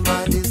soul,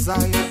 my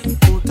desire,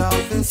 put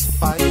out this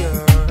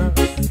fire.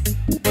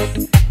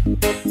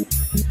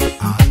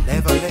 I'll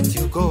never let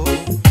you go.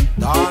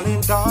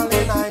 Darling,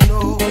 darling, I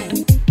know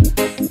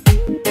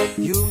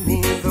you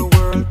mean the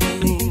world to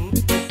me.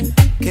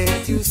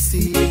 Can't you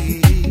see?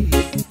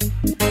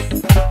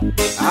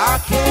 I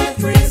can't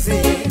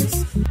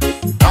resist.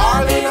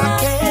 Darling, I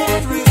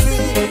can't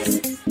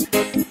resist.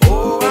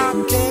 Oh, I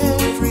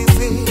can't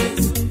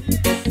resist.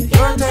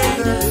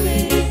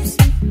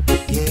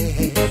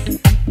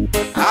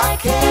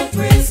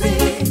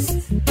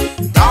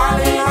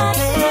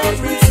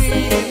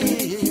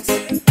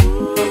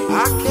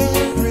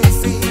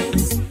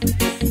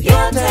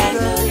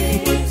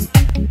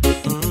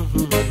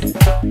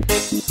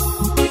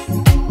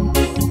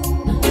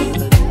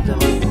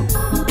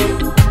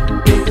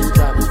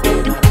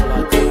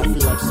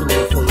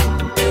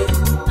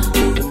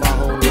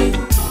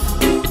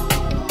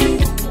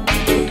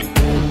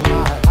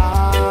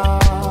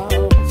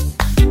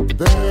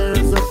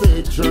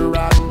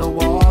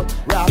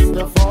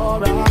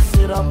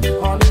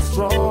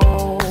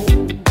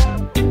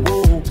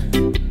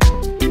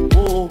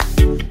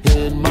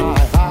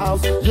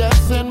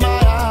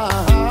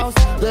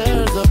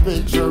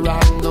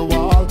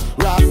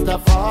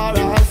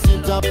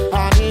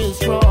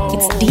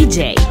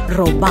 DJ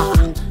Roba.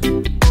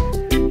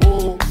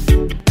 Oh,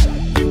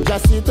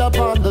 just sit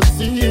upon the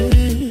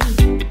sea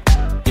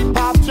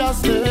of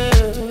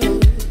justice,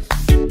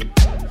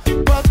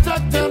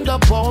 protecting the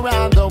poor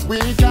and the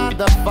weak and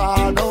the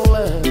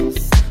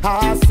fatherless.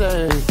 I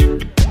say,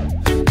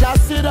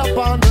 just sit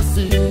upon the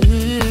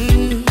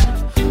seat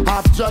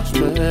of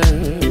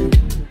judgment,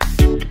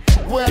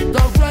 with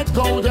the red,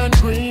 gold, and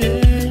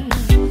green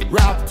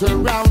wrapped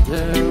around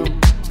him.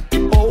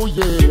 Oh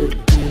yeah,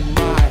 in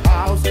my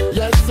house,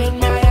 yes, in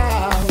my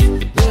house,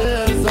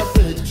 there's a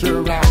picture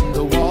on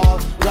the wall.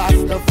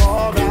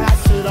 Rastafari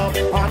sit up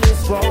on his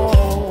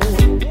throne.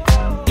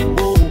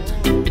 Oh,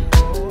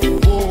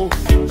 oh,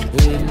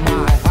 in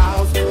my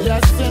house,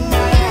 yes, in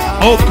my house.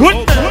 Oh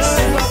goodness!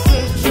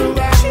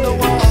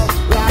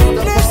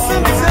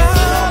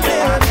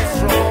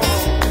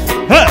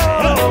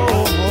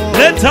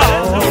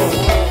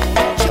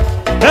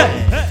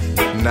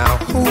 Now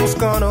who's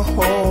gonna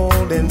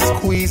hold and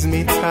squeeze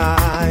me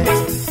tight?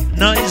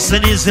 Nice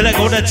and easy like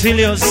on till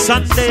your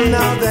Sunday.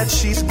 Now that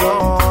she's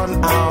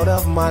gone out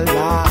of my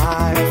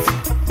life,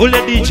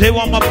 Ule DJ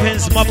want my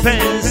pens.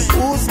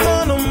 who's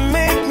gonna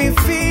make me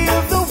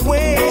feel the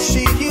way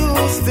she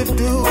used to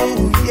do?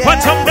 Yeah.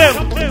 What's up there?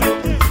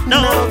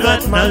 Now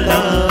that my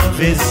love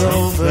is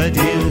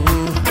overdue.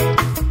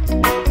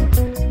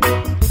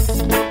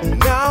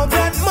 Now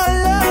that my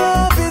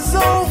love is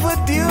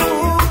overdue,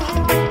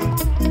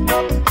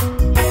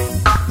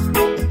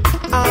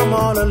 I'm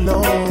all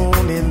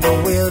alone in the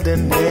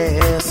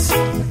wilderness,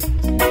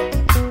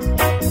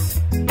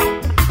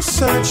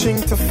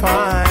 searching to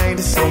find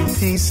some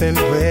peace and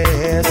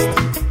rest.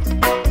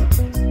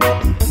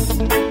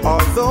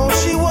 Although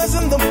she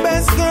wasn't the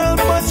best girl,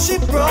 but she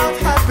brought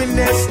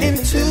happiness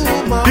into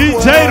my world.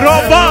 DJ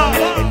Roba,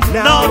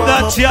 now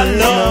that your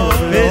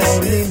love is,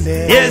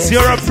 yes,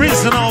 you're a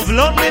prisoner of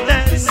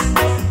loneliness.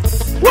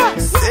 What?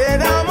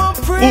 Said I'm a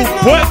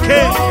prisoner of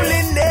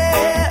loneliness.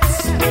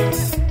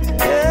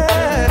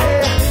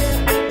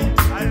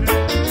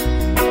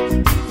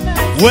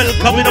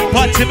 Welcome in the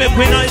party, make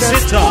we nice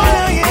it up.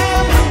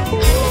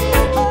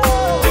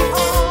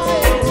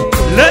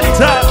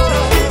 Let up.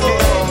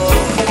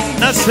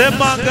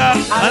 Nasemanga,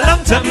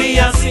 along to me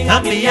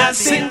and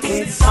sing.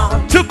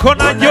 Took on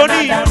a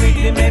Johnny. Now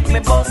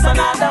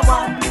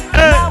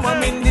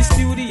I'm in the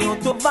studio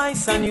to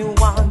voice a new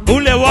one.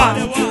 Ule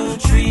one. 1, 2,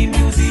 3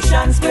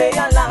 musicians play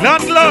along.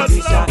 Landlord.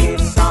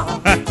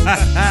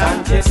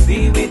 Sanchez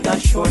be with a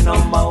show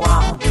number 1.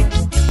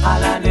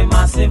 All of the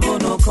massive who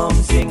no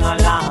come sing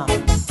along.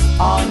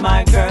 All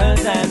my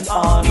girls and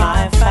all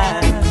my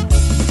fans.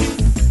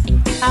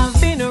 I've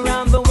been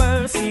around the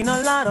world, seen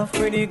a lot of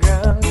pretty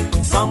girls.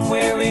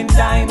 Somewhere in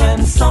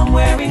diamonds,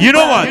 somewhere in you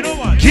know what?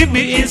 Give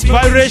me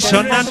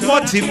inspiration and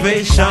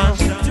motivation.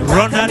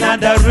 Run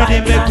another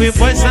rhythm, make we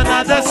voice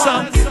another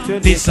song.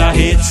 This a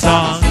hit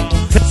song.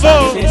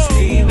 Sanchez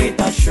be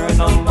with a show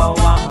number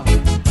 1.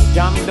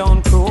 Jam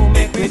down crew,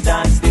 make we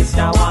dance this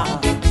hour.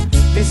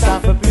 This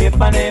have a play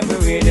on every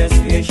radio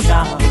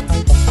station.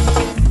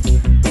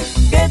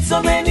 Get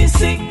so many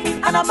sick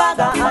and a bag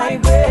of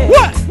highway.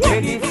 What?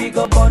 Ready to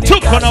go bunny.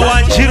 Took on a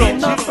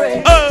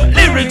 10.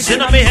 Lyrics in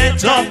my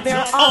head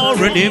up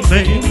already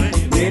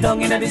made.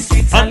 Down in the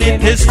streets and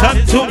it is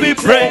time to be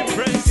brave.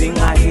 Sing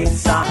a hit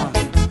song.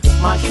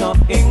 Mash up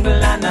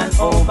England and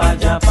over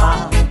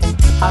Japan.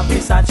 I've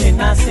been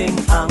searching a sing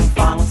and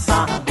fang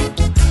song.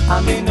 I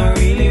mean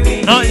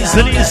really nice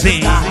and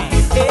easy.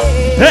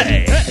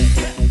 Hey.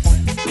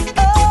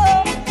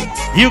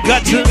 You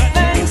got to.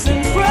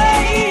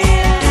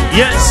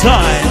 Yes, I.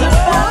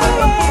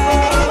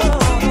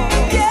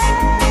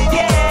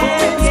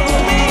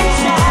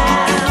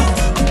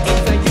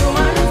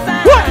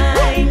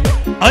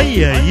 Oh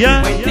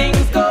yeah. When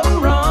things go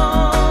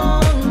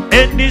wrong,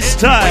 any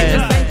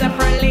style.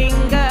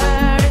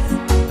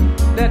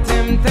 The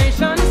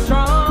temptation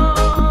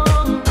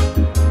strong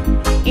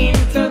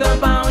into the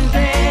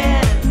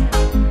boundaries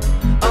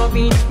of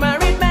each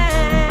married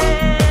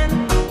man.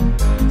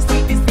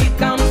 Sweet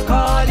comes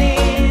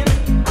calling,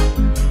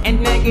 and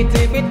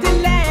negativity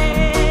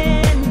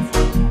lands.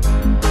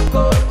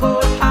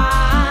 Cold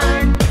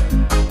heart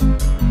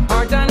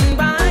done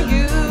by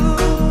you.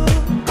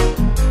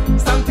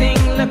 Something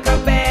look a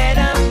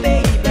better,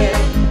 baby.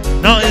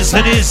 No, it's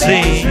an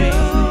easy.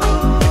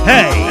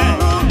 Hey.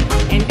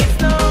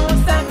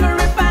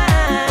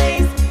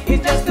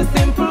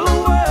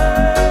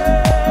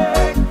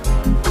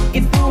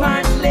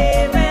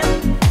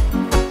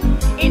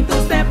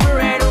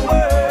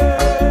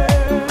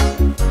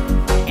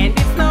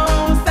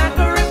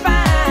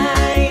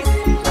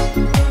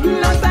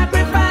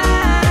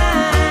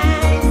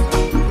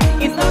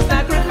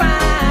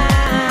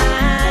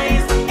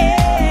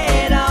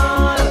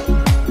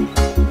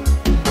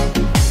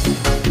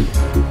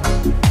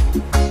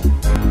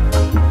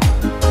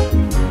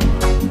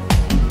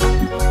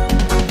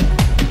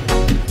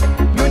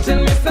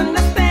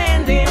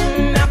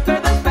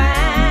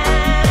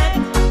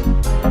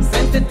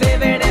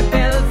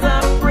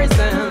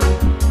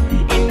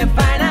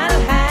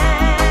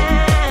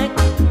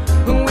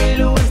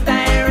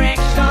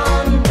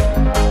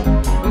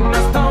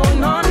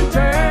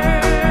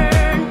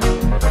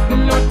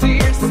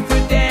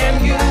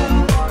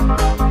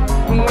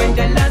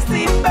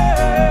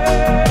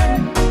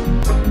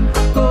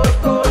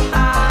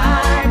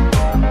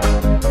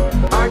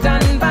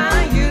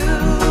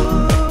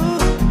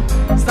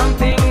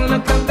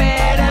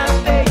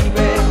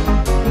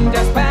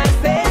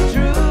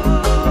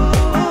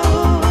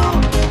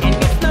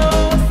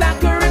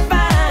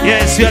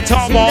 Yes, you're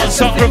talking about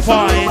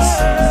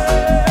sacrifice.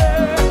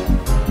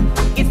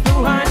 It's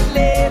too hard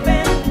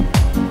living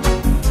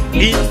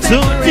into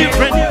a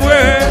different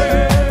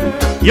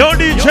world. Yo,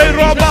 DJ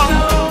Robert.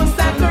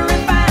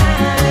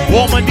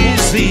 Woman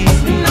DC.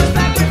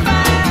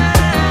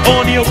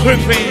 On your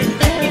Griffin.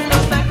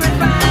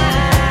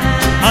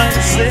 I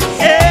say,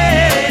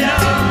 yeah.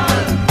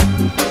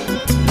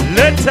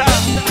 Later.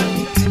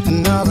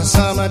 Another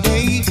summer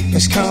day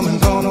is come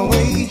and gone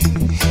away.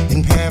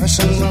 In Paris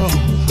and Rome,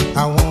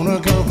 I wanna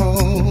go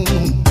home.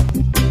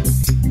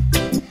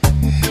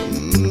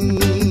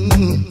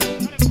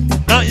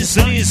 Nice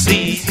and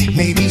easy.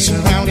 Maybe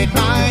surrounded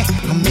by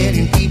a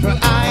million people,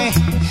 I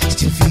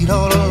still feel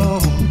all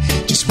alone.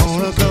 Just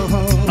wanna go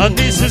home. And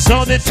this is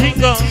how they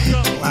think of.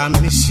 I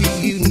miss you,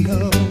 you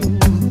know.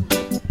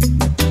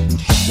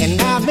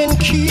 And I've been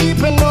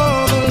keeping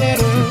all the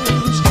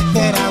letters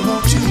that I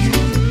wrote to you.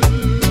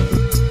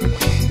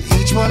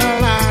 Each one a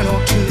line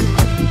or two.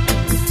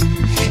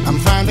 I'm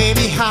fine,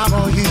 baby, how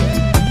are you?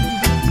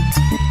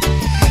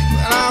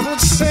 Well, I would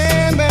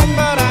send them,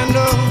 but I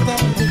know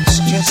that it's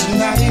just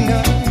not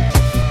enough.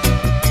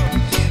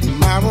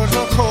 My words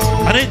are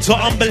cold. I need to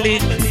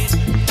unbelieve.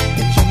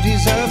 You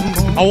deserve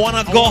more. I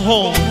wanna go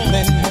home.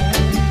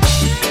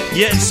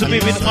 Yes, to be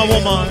with my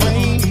woman.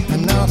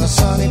 Another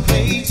sunny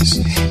place.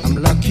 I'm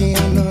lucky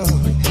enough.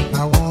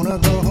 I wanna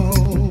go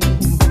home.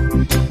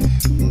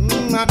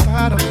 I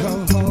gotta go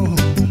home.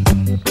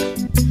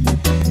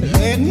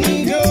 Let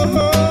me go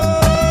home.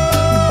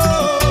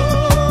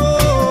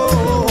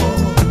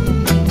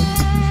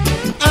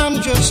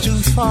 I'm just too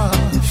far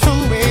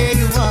from where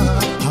you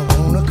are. I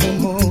wanna come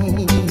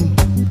home.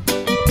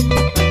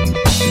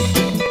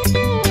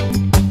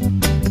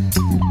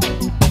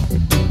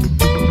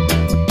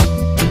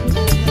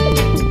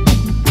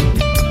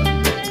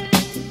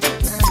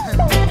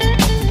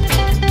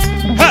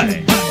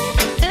 Hey,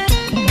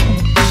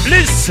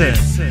 listen.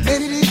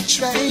 Many did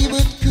try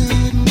but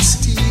couldn't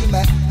steal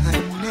my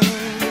honey.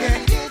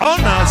 Oh,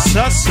 no,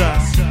 Sasa.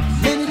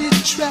 Many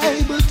did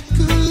try but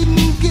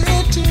couldn't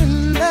get her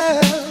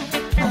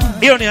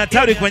love. Hiyo ni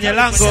hatari kwenye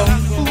lango.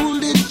 Some fool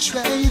did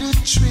try to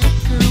trick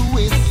her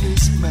with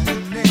his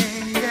money.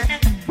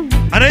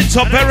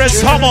 Anaitwa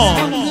Paris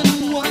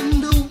Hammond.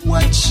 Wonder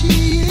what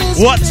she is.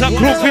 What a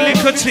groovy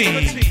little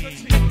thing.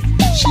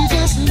 She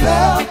just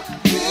loved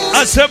this.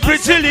 As a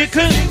pretty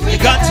little, we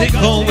got it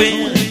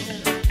going.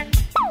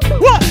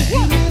 What?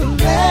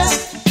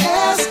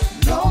 As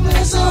long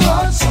as her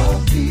heart's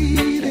so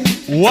beating.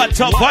 What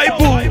a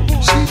vibe.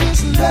 She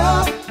just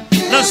loved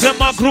this. Now say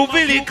my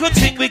groovy little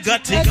thing, we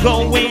got it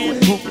going.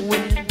 It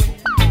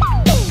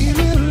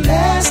will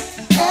last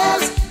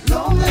as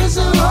long as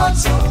her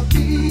heart's so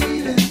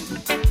beating.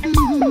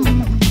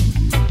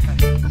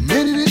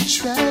 Many did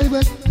try,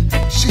 but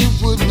she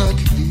would not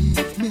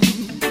leave me.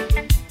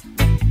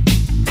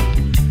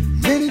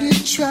 Many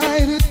did try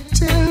to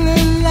tell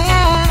her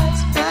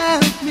lies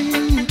about me.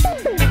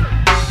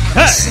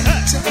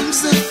 Sometimes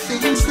the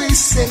things they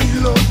say,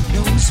 Lord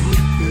knows would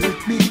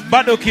hurt me.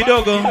 Bado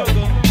kidogo.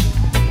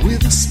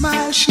 With a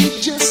smile, she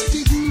just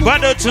ignored.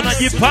 Bado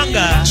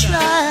tunajipanga.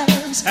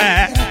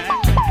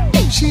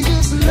 She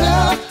just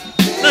loved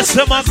this.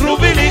 Nasema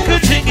groovy little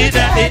thing is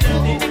that it.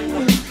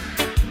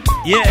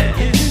 Yeah.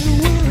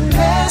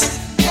 As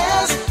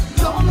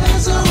long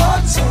as her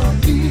heart's so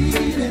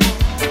beating.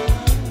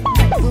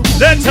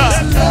 Let us.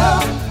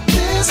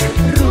 This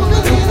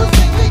little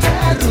thing we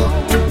got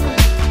rolling.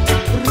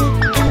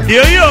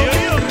 Yo, yo.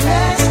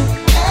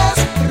 As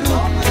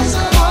long as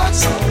her heart's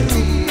so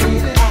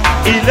beating.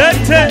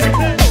 Ilete.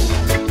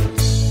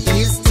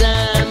 This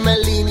time I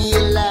leave me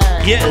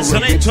alive. Yes,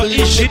 anaitwa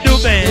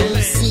Ishidube.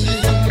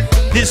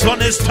 This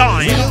one is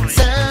time.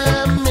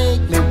 Time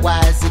make me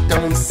wise. It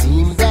don't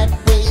seem that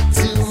way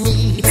to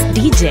me. It's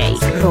DJ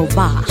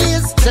Roba.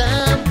 It's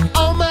time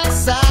on my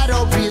side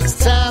or it's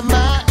time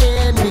my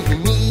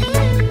enemy.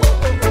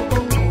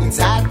 It's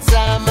high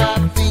time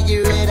I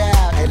figure it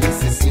out. At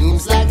least it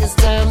seems like it's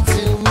time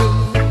to me.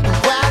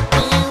 I've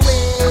been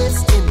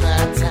wasting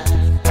my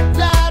time.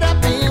 Lord,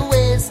 I've been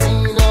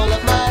wasting all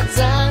of my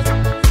time.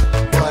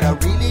 But I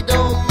really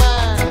don't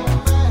mind.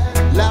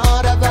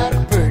 Lord, I've had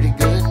a pretty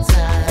good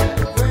time.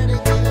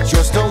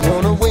 Just don't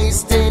wanna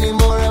waste any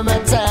more of my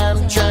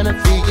time trying to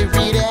figure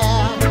it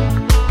out.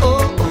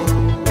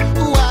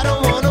 I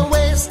don't wanna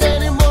waste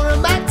any more of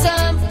my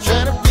time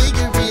trying to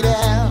figure it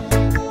out.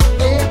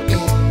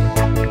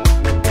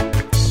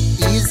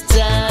 Is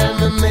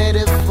time a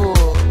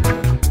metaphor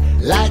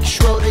like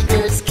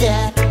Schrodinger's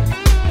cat?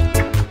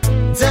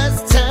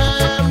 Does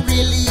time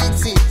really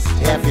exist?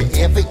 Have you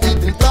ever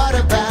even thought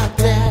about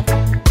that?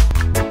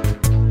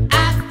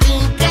 I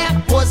think that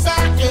was I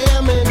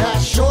am and I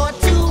sure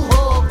do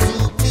hope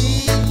to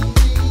be.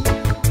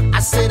 I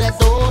said I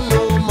don't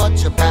know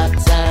much about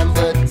time,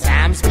 but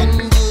time's been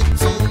good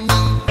to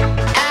me.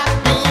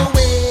 I've been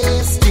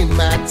wasting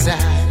my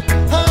time,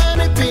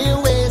 honey,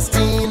 been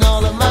wasting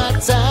all of my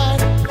time,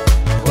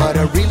 but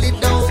I really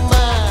don't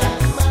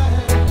mind.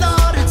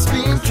 Lord, it's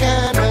been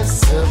kinda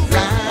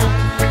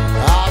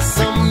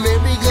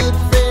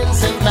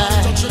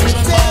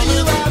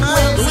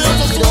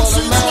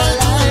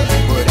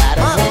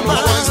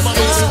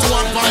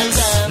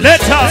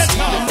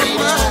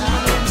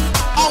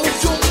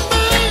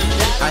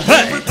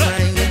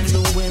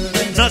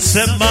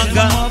say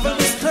manga.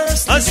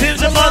 I see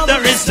the mother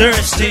is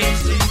thirsty.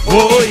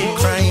 Oh,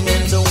 crying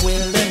in the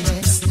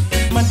wilderness.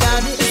 My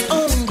daddy is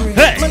hungry.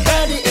 Hey, my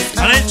daddy is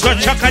and I try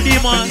Chaka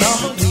Demons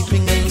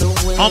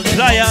on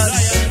pliers.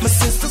 My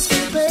sisters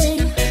feel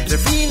pain.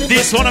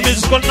 This one of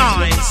musical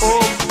nice.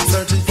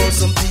 Searching for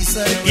some peace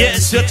and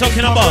yes, you're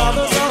talking about.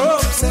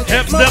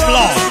 Help them,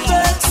 Lord.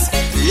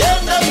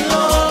 Help them,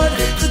 Lord.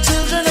 The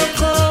children are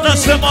crying. Now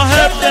say more,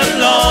 help them,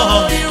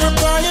 Lord.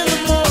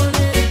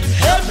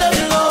 Help them,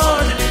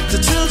 Lord. The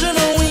children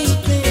are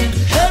weeping.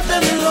 Help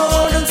them,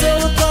 Lord. And say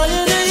we're crying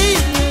in the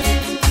evening.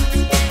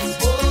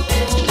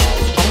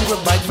 Hunger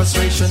by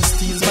frustration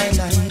steals my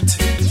night.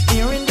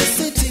 Here in the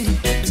city,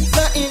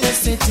 the inner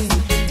city.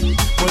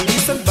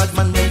 Police and bad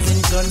man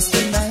raising guns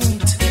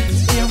tonight.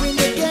 Here in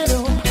the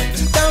ghetto,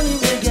 down in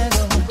the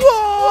ghetto.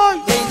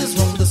 Ladies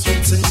roam the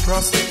streets in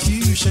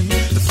prostitution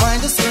to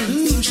find a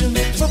solution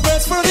for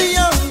breads for the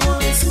young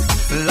ones.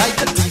 Like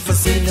a thief, I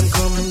see them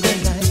come in the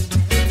night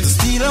to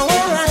steal our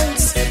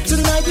rights.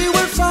 Tonight we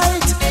will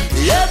fight.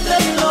 Help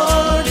them,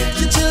 Lord.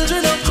 The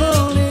children are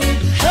calling.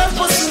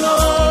 Help us,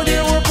 Lord.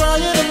 They were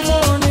crying in the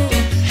morning.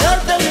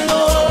 Help them,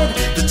 Lord.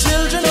 The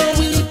children are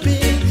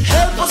weeping.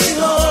 Help us,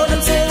 Lord.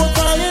 And say we're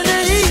crying in the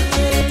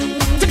evening.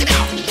 Take it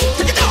out.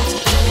 Take it out.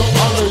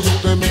 All the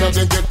youth them in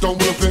the ghetto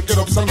will pick it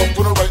up, stand up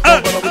for the right.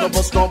 But I'm in a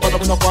bus now, but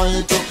I'm in a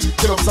fight.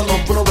 Get up, stand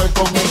up for the right.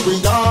 Come we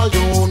are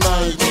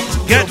unite.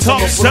 Get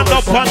up, stand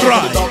up and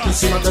right.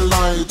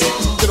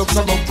 Get up,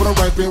 stand up for the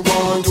right. We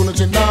want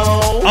unity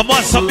now. I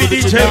must be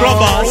DJ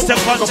Robert. Step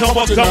on top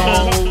of the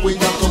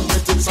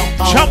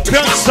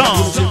champion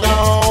song.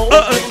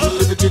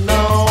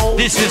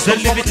 This is the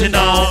liberty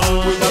now.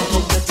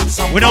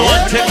 We don't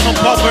want to take no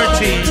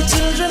poverty. The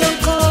children are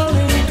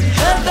calling.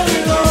 Help them,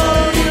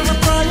 Lord. We were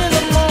crying in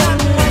the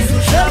morning.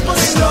 Help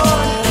us,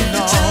 Lord.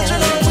 The children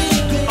are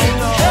weeping.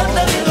 Help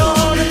them,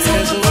 Lord. And say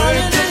we're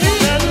crying in the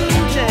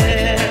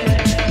evening.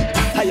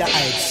 Higher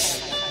heights.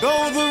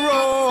 Though the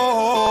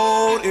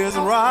road is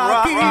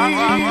rocky,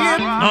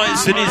 No,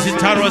 it's an easy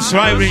Taros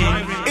Ryrie.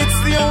 it's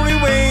the only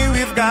way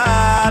we've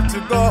got to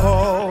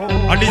go.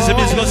 And this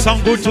musical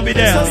song good to be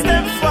there. So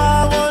step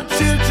forward,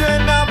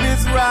 children of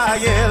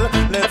Israel.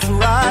 Let's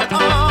ride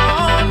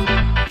on.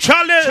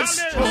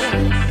 Charles,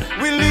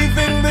 we're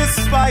leaving this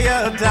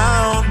fire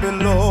down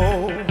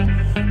below.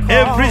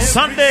 Every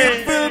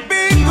Sunday it will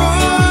be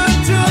good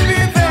to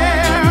be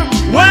there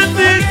when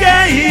the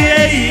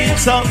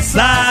gates of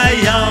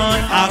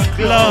Zion are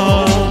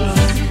closed.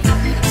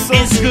 So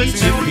it's good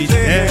to be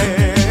there.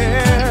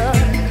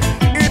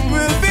 It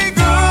will be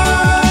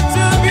good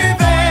to be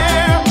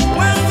there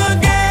when the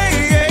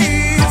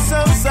gates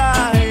of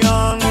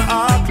Zion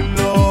are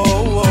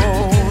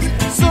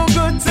closed. So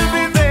good to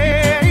be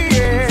there,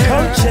 yeah.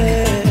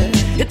 Culture,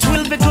 it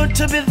will be good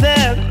to be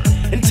there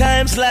in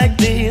times like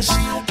these.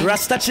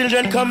 Rasta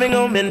children coming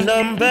home in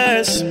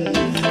numbers.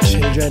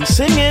 Children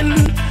singing,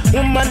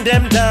 women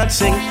them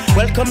dancing,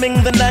 welcoming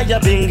the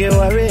Nyabingi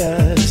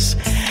warriors.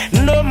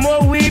 No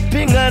more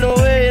weeping and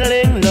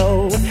wailing,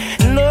 no.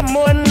 No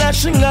more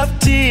gnashing of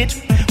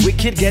teeth.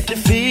 Wicked get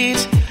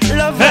defeat.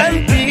 Love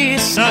and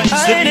peace.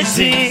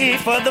 Unity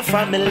for the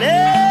family.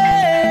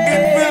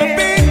 It will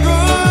be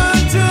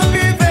good to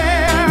be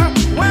there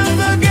when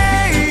the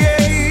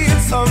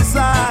gates of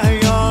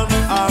Zion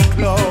are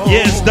closed.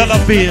 Yes,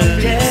 dollar bill.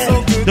 Yeah.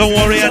 Don't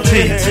worry a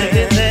thing.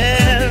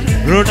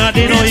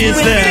 Ronaldinho is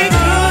there.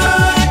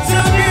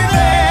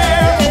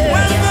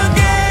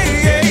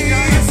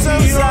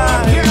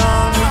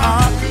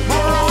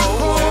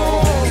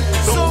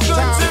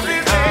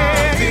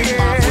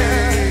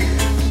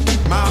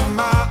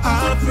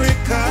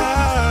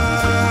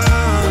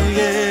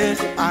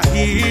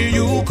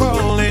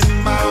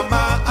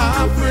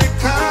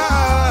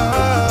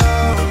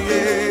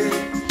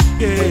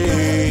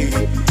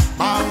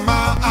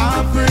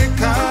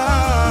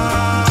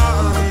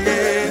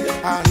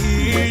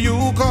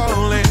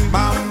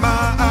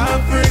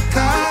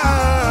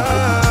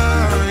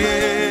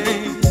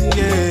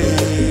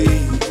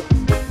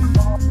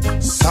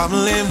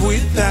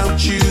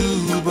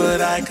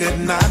 I could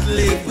not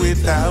live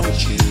without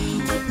you.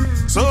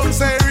 Some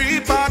say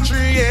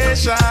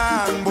repatriation,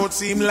 but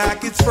seem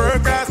like it's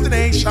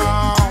procrastination.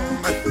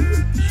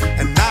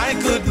 And I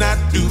could not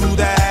do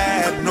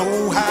that,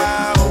 no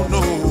how,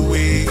 no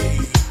way.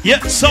 Yeah,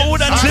 so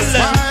that's it.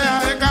 That's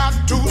why I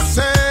got to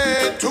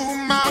say to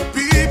my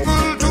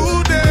people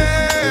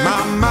today,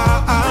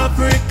 Mama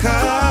Africa,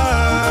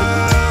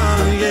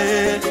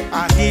 yeah,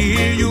 I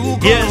hear you.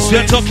 Yes,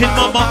 you're talking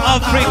Mama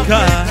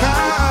Africa.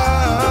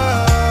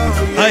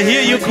 I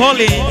hear you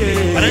calling,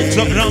 but I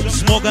talk around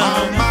smoke.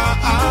 Mama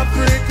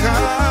Africa,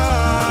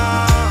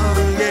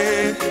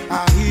 yeah,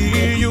 I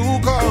hear you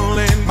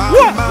calling.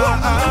 Mama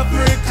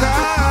Africa,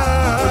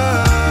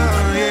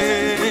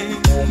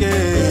 yeah,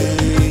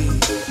 yeah.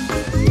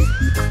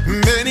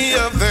 Many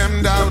of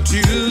them doubt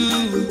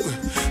you.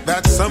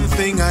 That's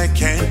something I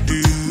can't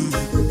do.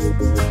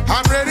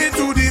 I'm ready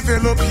to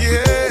develop,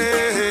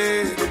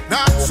 yeah.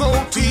 Not so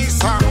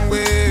teeth and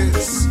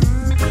waist,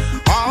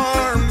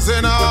 arms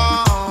and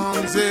arms.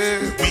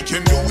 We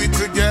can do it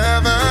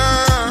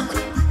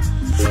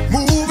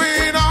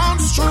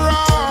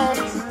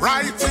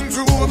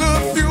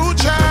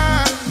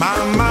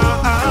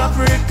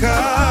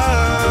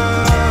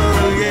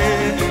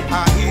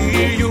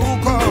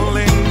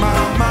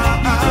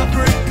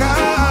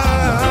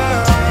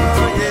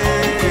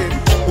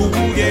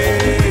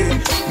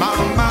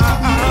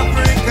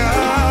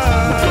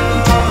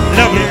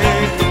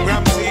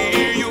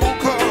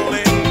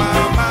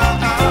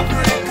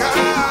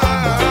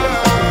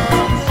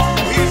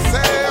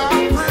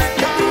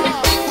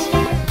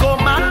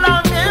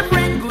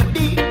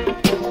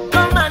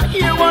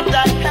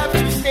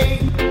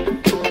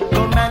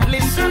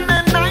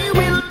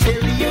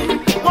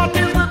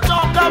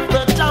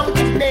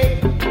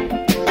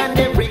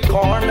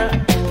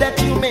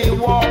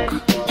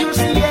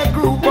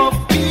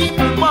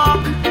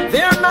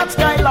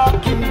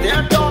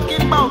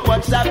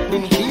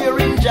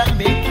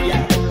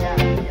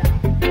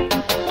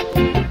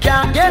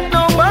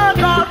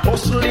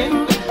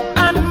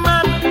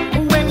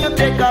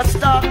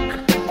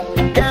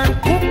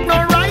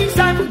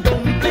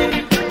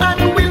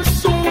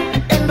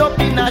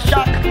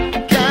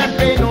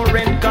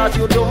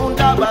you don't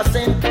have a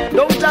cent,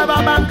 don't have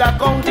a bank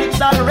account, it's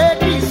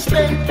already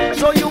spent.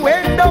 So you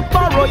end up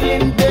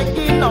borrowing,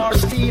 begging or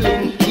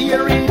stealing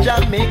here in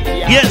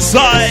Jamaica. Yes,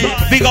 I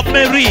big up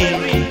Mary.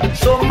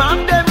 So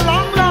man, them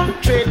long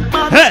trade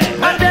man,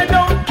 and they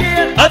don't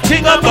care a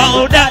thing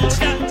about that.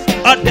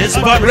 A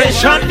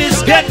desperation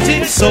is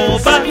getting so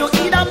bad. You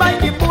either buy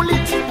the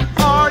bullet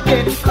or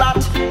get flat.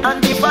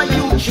 And if a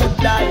youth should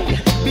die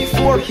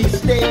before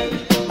his day,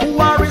 who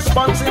are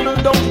responsible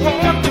don't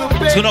want to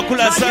pay. So no cool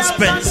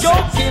suspense.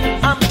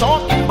 I'm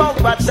talking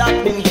about what's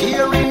happening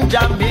here in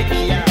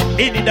Jamaica.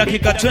 In the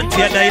dakika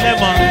 20 at the 11.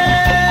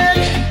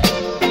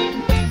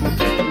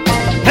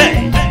 Hey.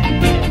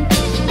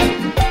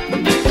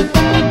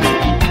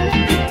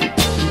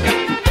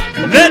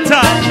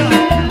 Later.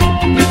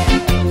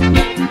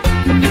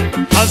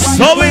 And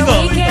so we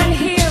go.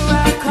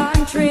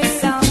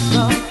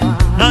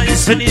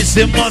 Nice and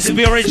easy, must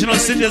be original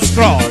city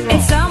scroll.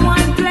 And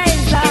someone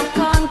plays a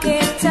conky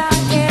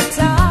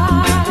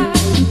guitar.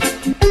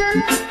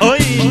 Oh,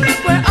 yeah.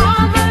 Where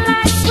all the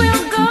lights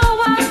will go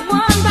out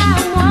one by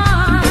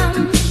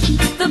one.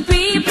 The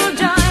people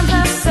join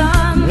the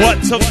sun.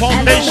 What's a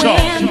foundation?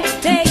 And the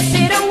wind takes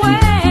it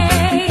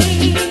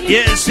away.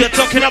 Yes, you're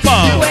talking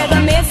about where the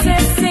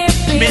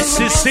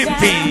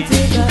Mississippi.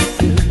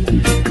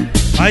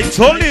 I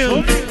told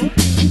you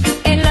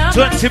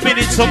 20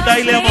 minutes of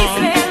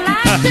dilemma.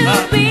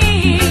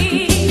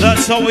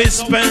 That's how we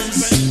spend.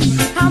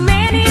 How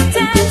many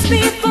times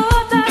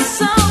before the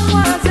song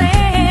was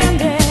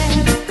ended?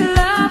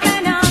 Love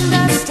and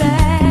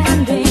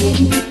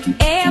understanding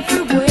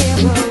everywhere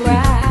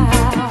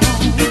around.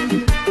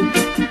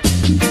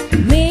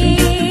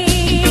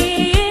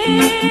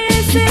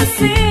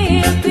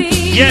 Mississippi.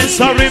 Yes,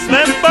 I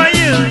remember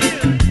you.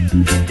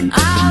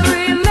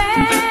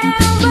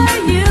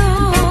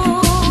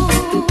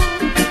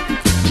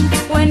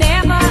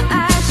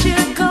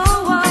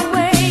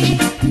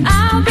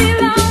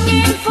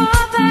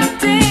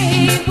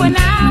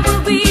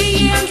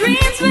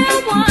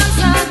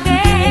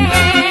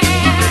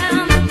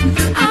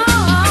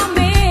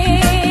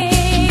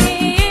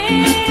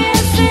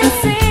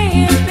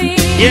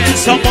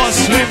 Yes, I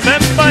must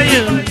remember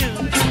you.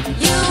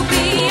 You'll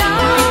be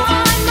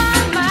on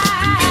my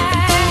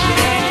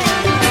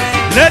mind.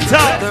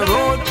 Later. The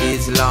road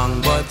is long,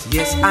 but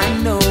yes, I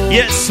know.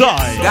 Yes,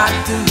 I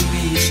got to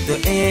reach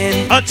the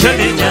end. I'll tell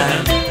you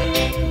when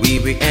we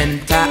will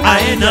enter.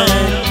 I know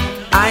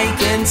I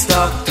can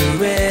stop to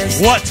rest.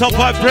 What a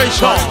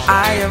vibration!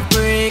 I have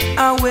break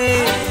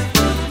away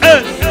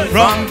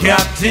from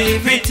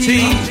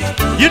captivity.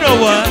 You know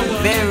what?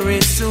 Very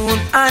soon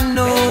I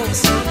know.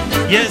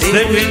 Yes,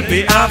 they will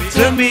be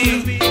after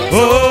me.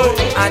 Oh,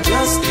 I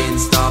just can't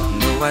stop.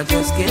 No, I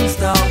just can't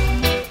stop.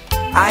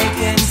 I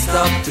can't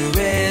stop to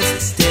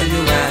rest. Tell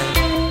you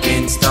I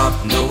can't stop.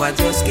 No, I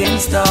just can't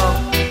stop.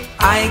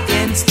 I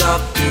can't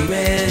stop to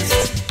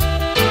rest.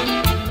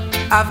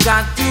 I've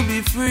got to be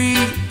free.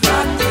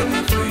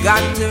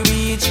 Got to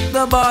reach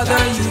the border,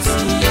 you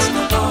see.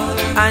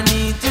 I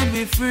need to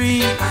be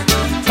free.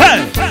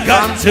 Hey,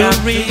 got to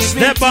reach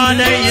the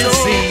border, you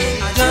see.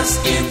 I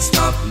just can't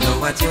stop,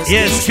 no, I just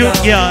yes, can't stop. Yes, cute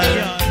girl.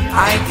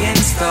 I can't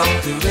stop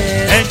to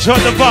rest. Enjoy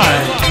the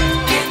vibe.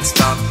 Can't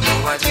stop, no,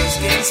 I just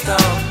can't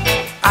stop.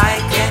 I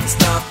can't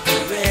stop to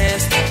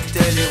rest.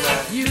 Tell you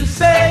what. You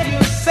say.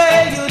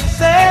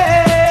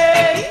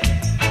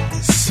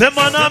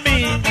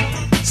 Semanami.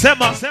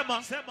 Sema.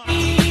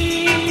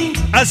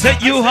 I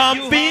said you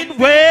have been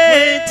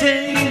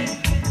waiting.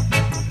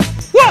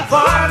 What?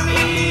 For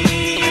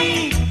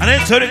me. And I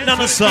told it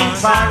another song.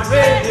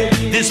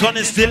 This one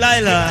is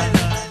Delilah.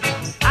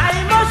 I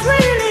must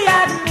really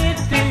admit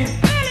it,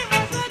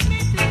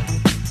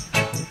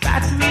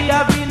 that we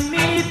have been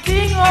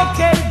meeting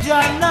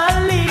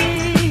occasionally.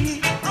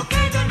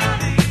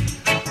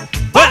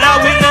 But I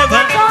will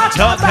never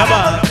talk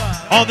about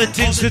all the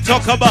things we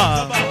talk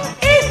about.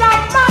 Is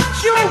how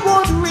much you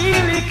would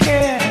really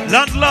care.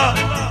 Landlord.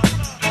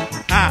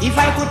 If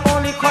I could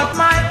only cut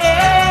my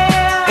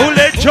hair.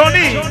 Ole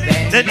Johnny,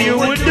 then you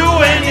would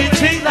do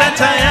anything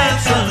that I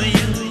ask of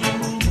you.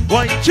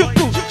 Why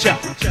chukucha?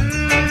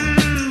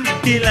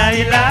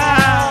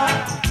 Delilah.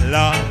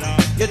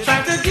 You're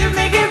trying to give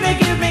me,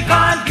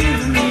 can't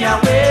give me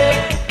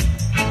away.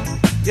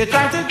 You're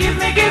trying to give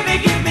me,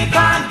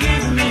 can't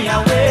give me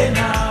away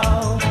now.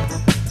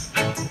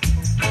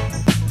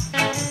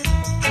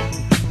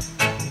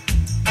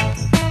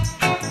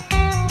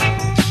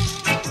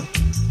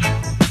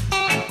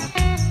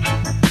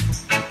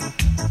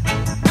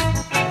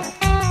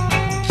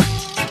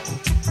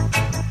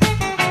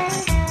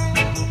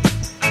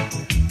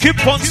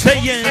 Keep on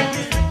saying.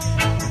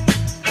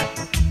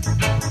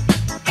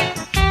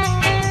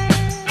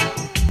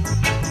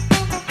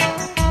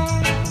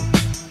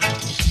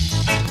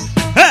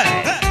 Hey.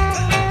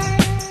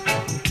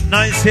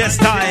 Nice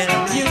hairstyle.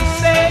 You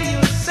say.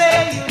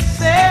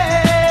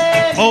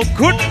 Oh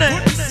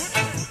goodness.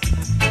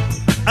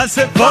 I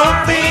said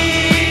for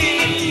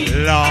me.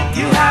 Long.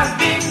 You have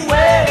been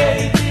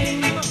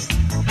waiting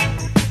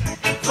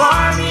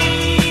for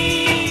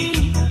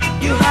me.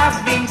 You have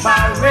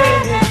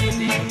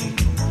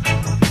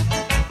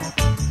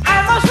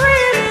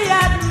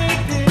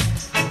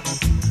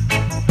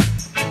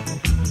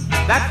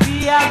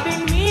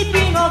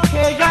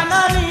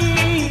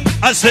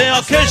I say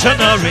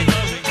occasionally,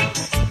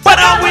 but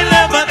I will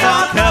never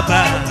talk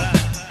about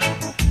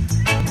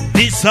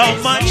this how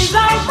much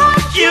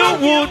you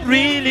would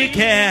really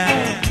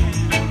care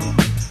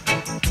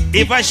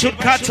if I should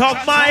cut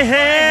off my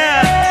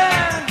hair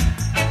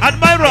and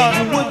my run.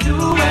 You would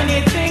do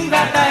anything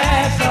that I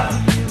ask of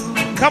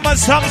you. Come on,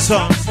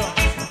 Samson.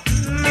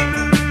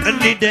 And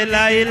the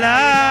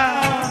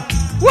Delilah.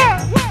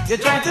 What? You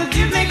try to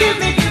give me,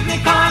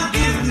 can't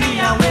give me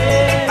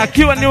away.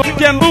 Akiwa ni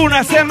Kembu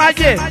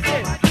unasemaje?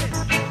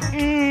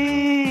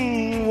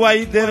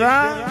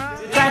 Waidera.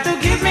 You try to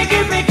give me,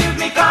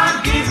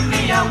 can't give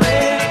me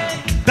away.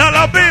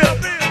 Dollar bill.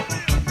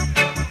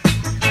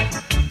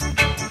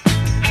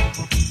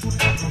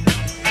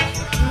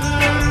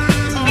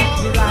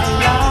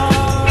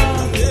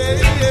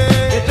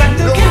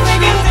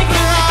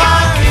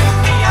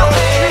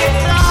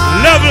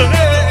 Level.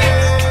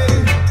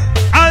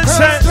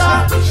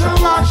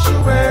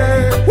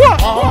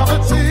 All the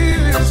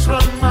tears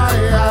from my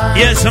eyes.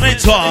 Yes, and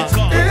it's all.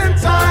 In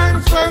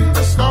times when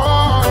the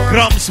storm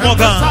From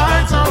Smogan.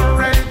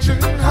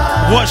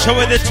 Wash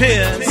away the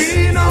tears.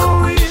 We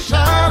know we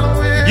shall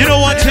win. You know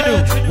what to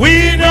do.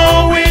 We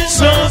know we'll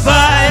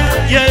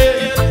survive.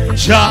 Yeah.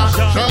 Shall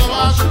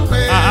wash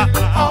away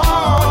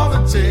all the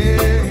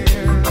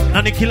tears.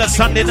 Nani Killer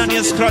Sunday, Nani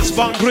a Scratch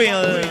Bone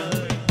Grill.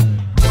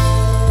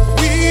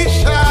 We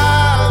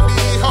shall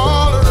be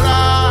all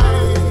right.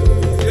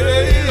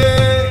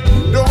 Yeah.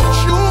 Don't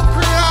you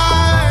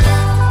cry.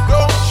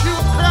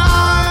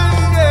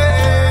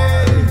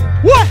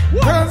 Yeah. What?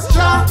 'Cause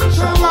Jah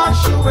shall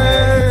wash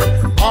away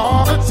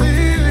all the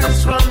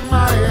tears from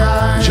my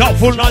eyes.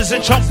 Joyful Noise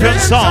and Champion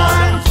song.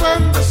 Times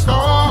when the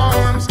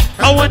storms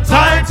and when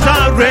times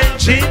are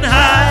raging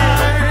high.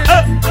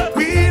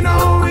 We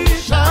know we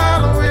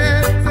shall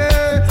win.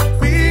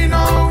 We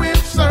know we'll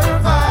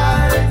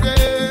survive.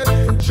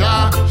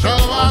 Jah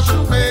shall wash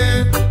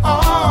away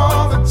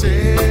all the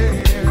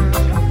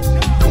tears.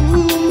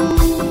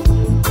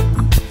 Ooh,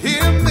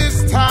 in this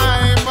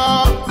time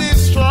of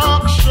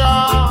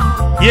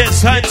destruction.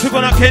 Yes, I took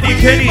on a Kenny.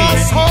 We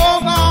must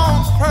hold on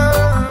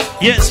firm.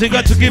 Yes, you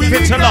got to give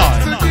it a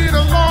lot.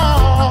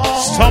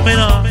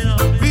 Stamina.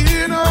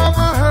 Being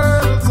over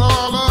hurts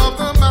all of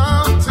the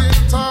mountain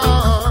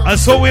tops. And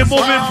so we're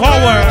moving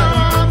forward.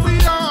 We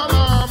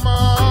are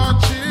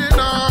marching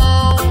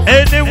on.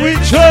 Any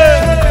which way.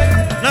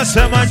 That's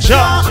my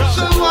job.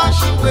 Shall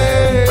wash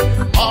away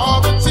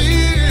all the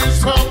tears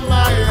from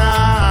my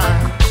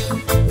eyes.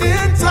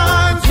 In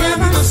times when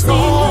the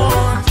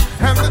storms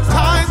and the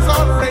tides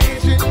are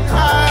raging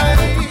high,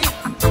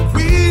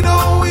 we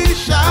know we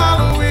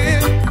shall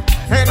win,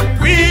 and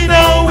we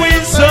know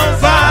we'll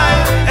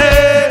survive.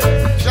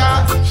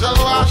 Jah shall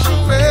wash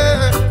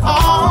away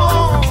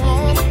all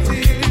the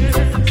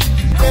tears.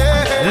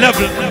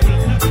 Level.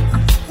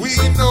 We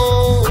know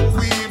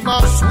we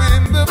must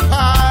win the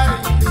fight.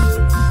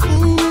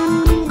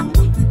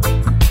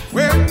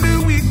 When the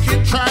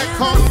wicked try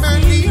come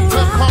and eat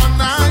upon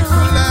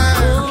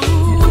Iceland,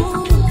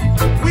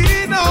 we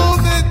know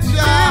that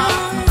Jah,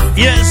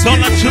 yes, on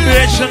a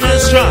tribulation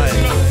and strife.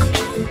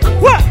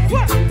 What?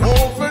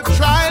 over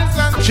trials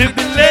and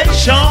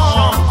Tribulation.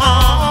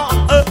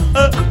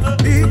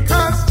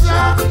 because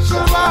Jah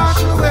shall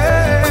wash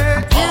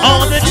away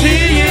All the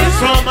tears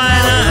from my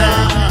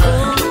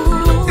eyes.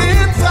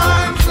 in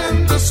times when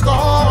the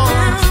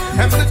storms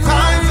and the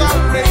times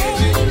are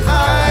raging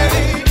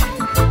high.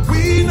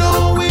 We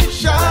know we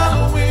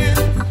shall win,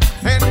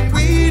 and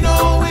we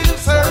know we'll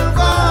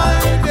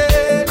survive.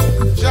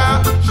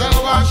 Jah shall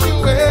wash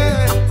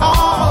away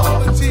all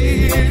the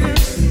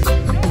tears.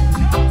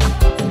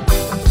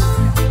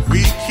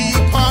 We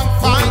keep on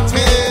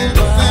fighting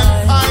and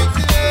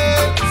fighting.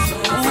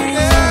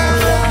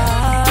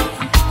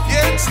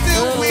 Against the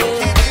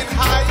wicked in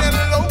high and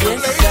low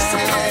places.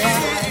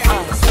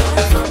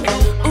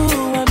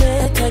 Ooh, I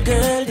met a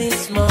girl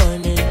this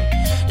morning.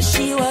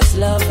 She was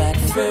love at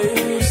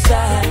first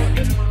sight.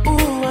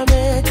 Ooh, I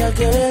met a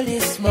girl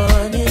this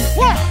morning.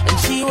 And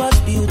she was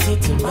beauty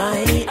to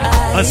my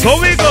eyes. And so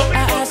we go. I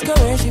asked her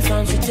where she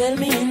from. She tell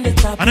me in the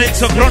top. And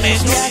it's a chronic.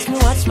 She asked me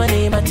what's my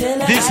name. I tell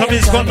her This I one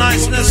is called am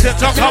Niceness you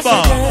talk Just a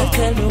about. girl,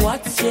 tell me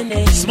what's your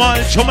name. Small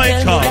Tell me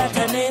Jamaica. that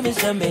her name is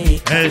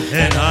Jamaica.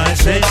 And I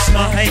say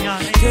smile.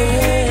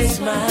 Girl,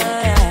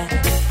 smile.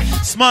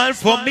 Smile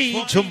for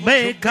me,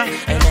 Jamaica.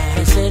 And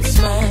I said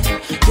smile,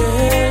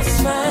 girl,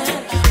 smile.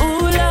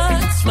 Ooh,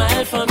 Lord,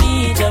 smile for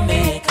me,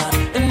 Jamaica.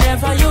 And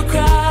never you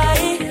cry,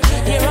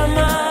 here am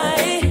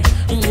I.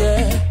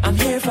 Yeah, I'm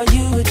here for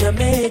you,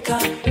 Jamaica.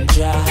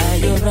 Dry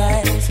your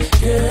eyes,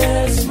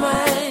 girl,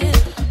 smile.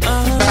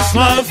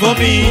 Smile for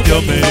me,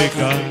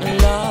 Jamaica.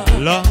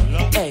 Lord,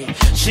 hey.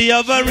 She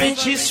have a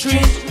rich history.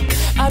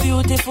 A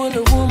beautiful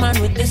woman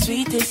with the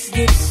sweetest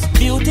gifts.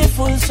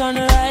 Beautiful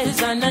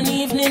sunrise and an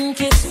evening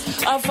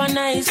kiss of a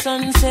nice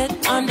sunset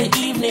on the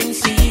evening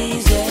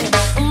season.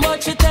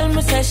 But she tell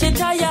me, say she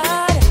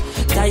tired.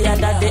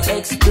 Tired of the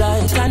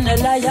exploits and the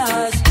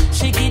liars.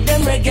 She give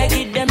them reggae,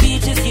 give them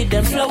beaches, give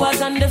them flowers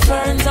and the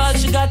ferns. All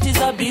she got is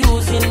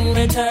abuse in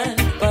return.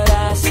 But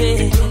I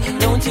say,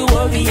 no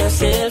worry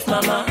yourself,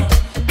 mama.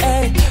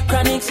 Hey,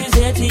 Chronics is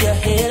here to your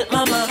help,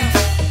 mama.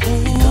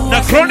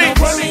 The Chronics.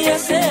 Don't worry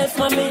yourself,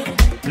 mommy.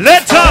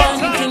 Let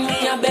up. Anything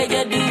me, I beg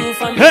you do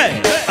for me.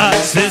 Hey, I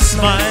say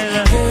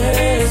smile.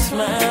 Hey,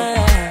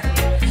 smile.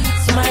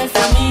 Smile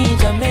for me,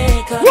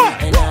 Jamaica. What?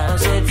 And I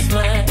said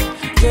smile.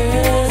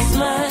 Girl,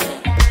 smile.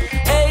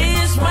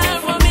 Hey, smile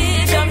for me,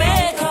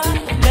 Jamaica.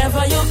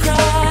 Never you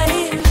cry.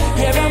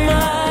 Here am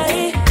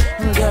I.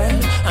 Girl,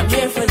 I'm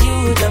here for you,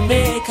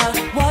 Jamaica.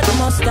 What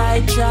must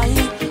I try?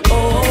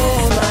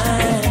 Oh,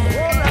 my.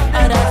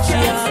 And that she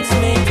asked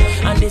me.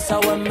 And this is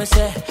what me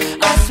say.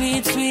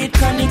 Sweet, sweet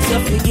chronics, you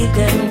forget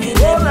them, give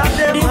them.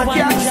 The one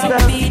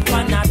drop beat,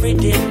 one a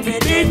rhythm,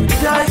 rhythm.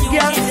 And you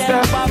give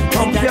them back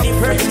with a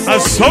difference.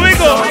 And so we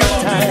go.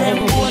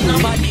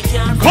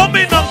 Come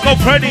in, Uncle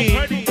Freddy.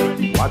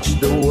 Watch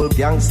the whole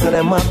gangster,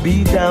 them a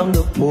beat down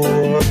the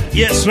poor.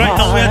 Yes, right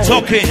now we're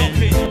talking.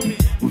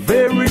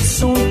 Very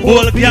soon,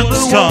 whole people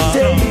gangster. won't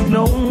take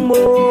no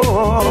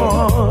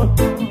more.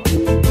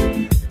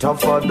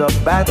 Tougher the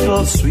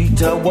battle,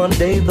 sweeter one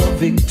day the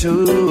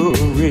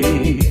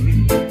victory.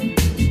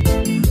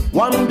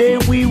 One day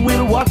we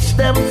will watch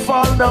them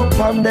fall down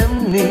on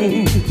them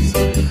knees.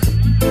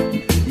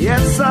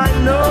 Yes, I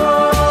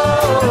know.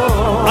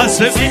 I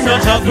said we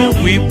not have no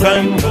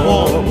weapon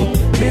more.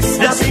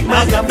 Yes, we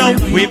have no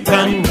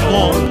weapon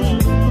more.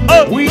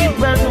 Oh,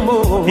 weapon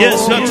more.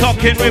 Yes, we're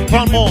talking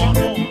weapon more.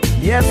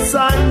 Yes,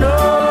 I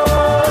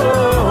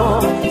know.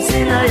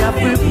 See, I have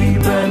to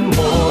weapon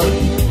more.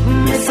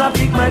 Miss a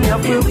big man, you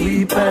have to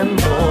weapon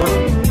more.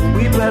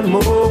 Weapon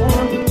more.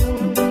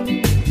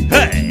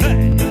 Hey.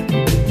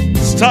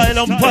 Style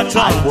and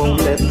pattern. I won't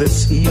let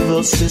this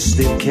evil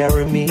system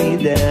carry me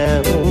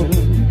down.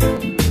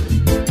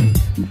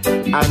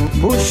 I'm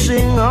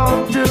pushing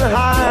on to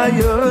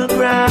higher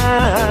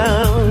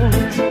ground.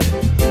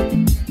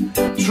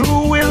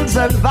 Through hills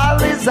and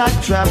valleys I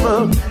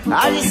travel.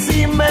 I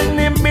see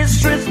many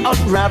mysteries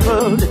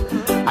unraveled.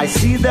 I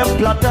see them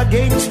plot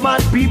against my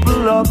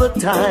people all the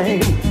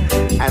time.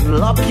 And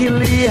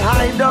luckily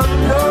I don't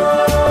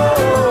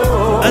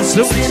know. And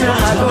so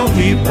I don't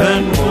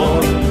weeping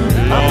more.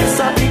 I'm a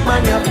sadie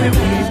man, you have to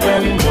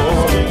weeping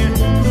more.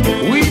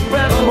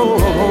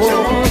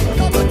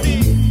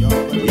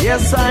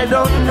 Yes, I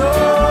don't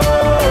know.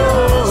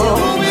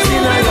 See,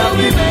 I have to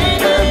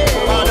weeping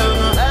more.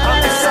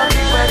 I'm a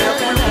sadie man, you have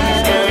to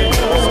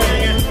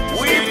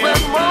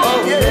weeping more.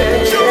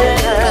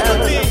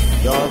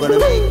 Yeah. You're gonna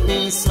make me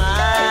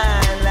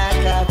smile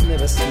like I've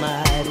never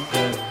smiled.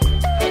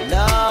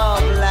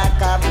 Love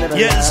like I've never loved.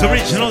 Yes,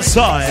 original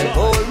side.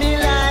 Hold me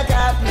like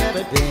I've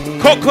never been.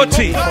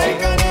 Cocotti.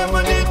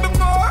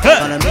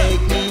 Gonna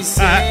make me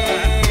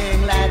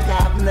sing like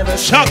I've never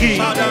Shaggy.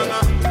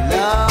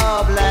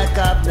 Love like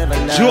I've never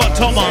loved. Joe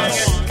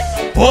Thomas.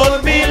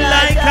 Hold me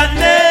like I've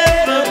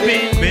never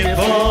been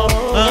before.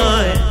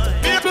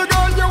 Baby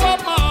girl, you are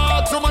my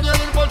heart. Someone you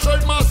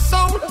infiltrate my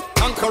soul.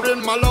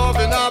 Conquering my love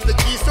and have the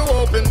keys to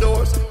open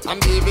doors. I'm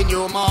giving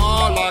you my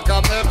heart like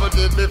I've never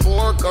did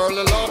before. Girl,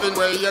 the loving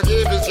way you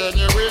give is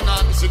genuine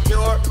and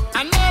secure.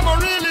 I never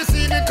really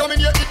seen it coming.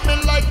 You hit me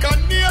like a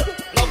nail.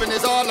 Loving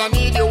is all I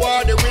need. You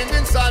are the wind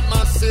inside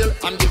my sail.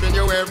 I'm giving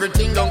you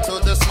everything down to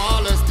the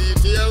smallest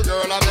detail.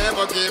 Girl, I'm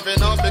never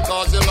giving up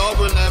because your love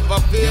will never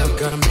fail. You're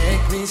gonna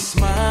make me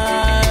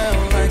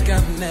smile like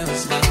I've never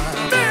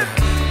smiled.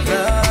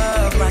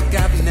 Love like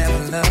I've never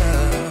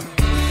loved.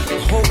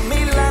 Hold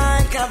me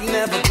like I've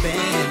never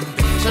been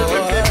before.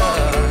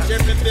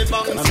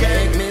 Gonna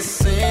make me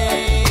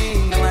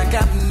sing like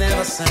I've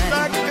never sang.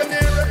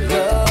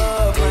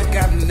 Love like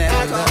I've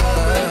never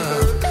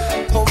loved.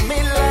 Hold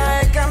me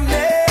like I've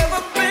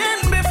never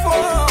been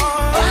before.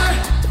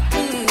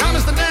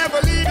 Promise to never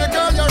leave you,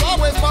 girl. You're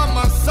always by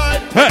my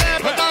side.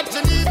 Never that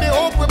you need me.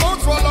 Hope we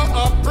won't swallow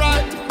up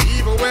pride.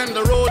 Even when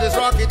the road is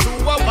rocky, to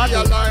what we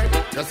align.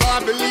 Cause I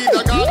believe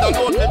that God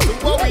alone me to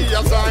what we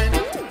assign.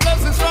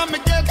 Blessings from me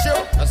get you.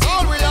 That's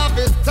all we have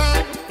is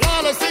time.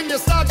 Flawless in your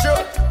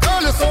stature.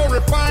 Girl, you're so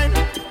refined.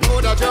 Know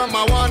that you're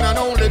my one and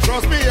only.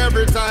 Trust me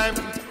every time.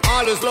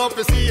 All is love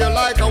to see you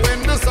like a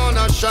when the sun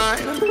has shine.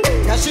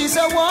 Cause she's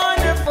so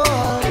wonderful.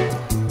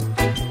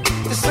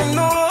 This ain't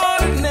no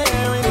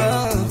ordinary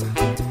love.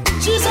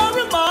 She's so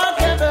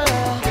remarkable.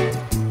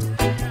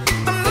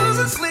 I'm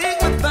losing sleep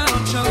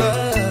without your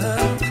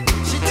love.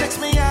 She takes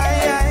me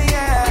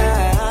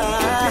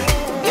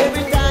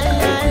every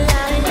time.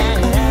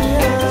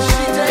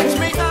 She takes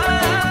me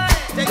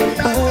She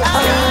takes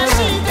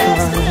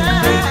me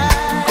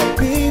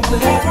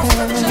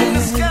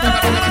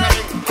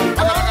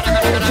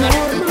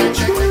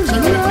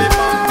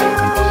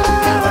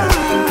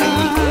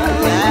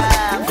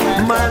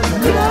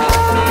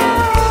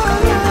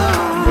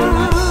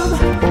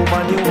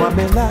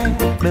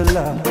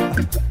love,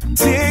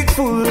 take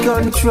full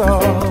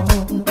control.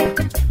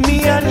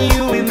 Me and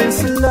you in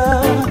this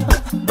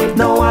love.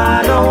 No,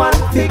 I don't want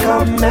to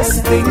come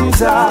mess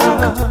things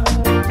up.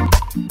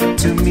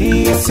 To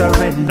me,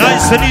 surrender.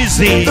 Nice and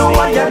easy. No,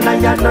 I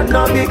am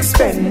no big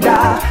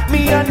spender.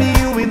 Me and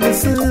you in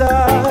this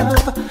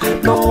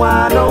love. No,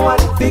 I don't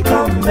want to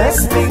come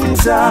mess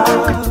things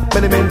up.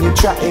 Many men you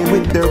try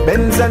with their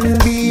Benz and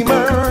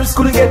Beamers.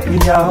 Couldn't get me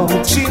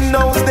out. She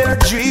knows they're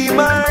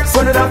dreamers.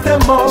 Running off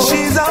them all.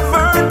 She's a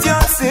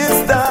virgin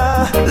sister.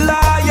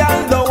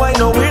 Loyal, though I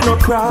know we're no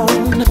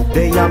crown.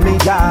 They are me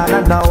God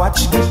and now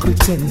watch the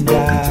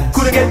pretender.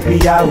 Couldn't get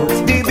me out.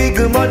 The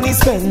big money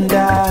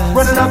spender.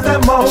 Running off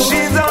them all.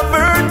 She's a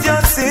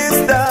virgin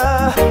sister.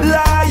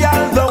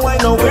 Loyal, though I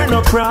know we're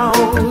no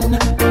crown.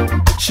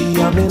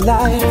 She on me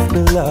life,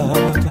 me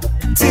love.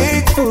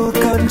 Take full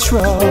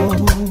control.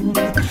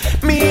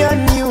 Me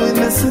and you in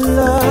this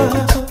love.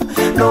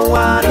 No,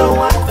 I don't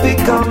want to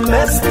come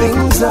mess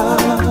things up.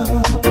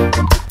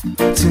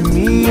 To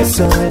me, you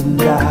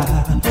surrender.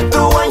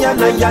 The one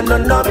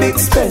you no big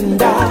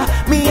spender.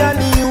 Me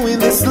and you in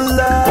this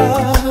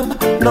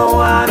love. No,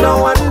 I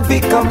don't want to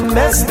come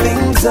mess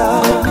things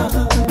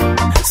up.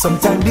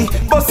 Sometimes the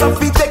bus of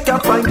feet take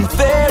and find the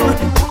ferry.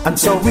 And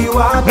so we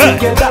walk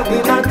together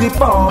in the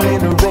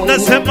falling rain.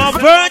 That's my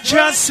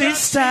virtual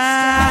sister.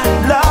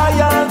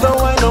 Loyal, though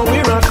I know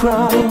we're a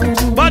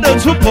crown. But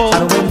don't you pull.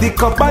 And when the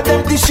cup of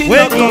them, she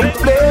no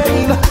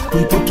complain.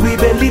 We put we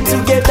belly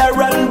together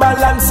and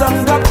balance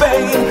on the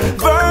pain.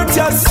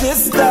 Virtual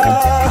sister.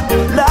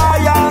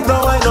 Loyal,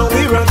 though I know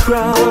we're a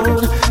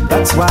crown.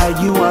 That's why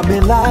you are my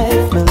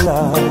life, my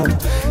love.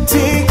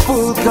 Take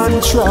full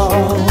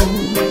control.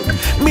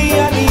 Me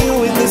and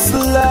you in this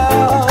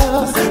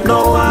love.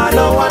 No, I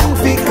don't want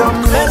to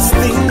come mess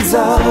things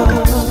up.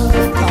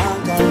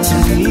 To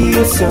me,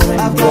 you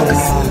surrender.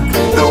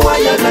 The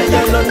way I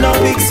no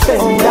big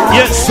spender.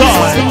 Yes, sir.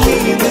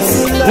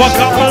 What I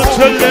want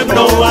to them,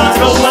 no, I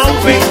don't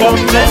want to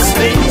come mess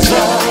things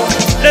up.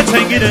 Let's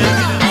hang it in.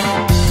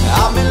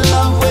 I'm in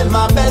love with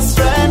my best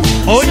friend.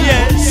 Oh,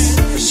 yes.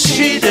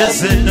 She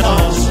doesn't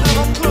know.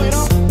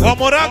 One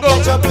more I go.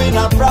 Up in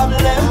a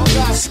problem.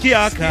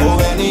 Skiaka. Oh,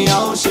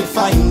 anyhow she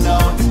find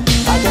out.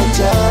 I get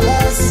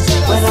jealous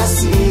when I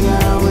see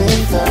her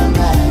with her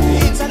man.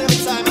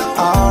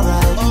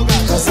 Alright,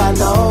 cause I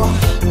know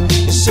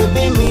it should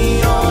be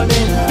me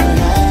holding her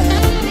hand.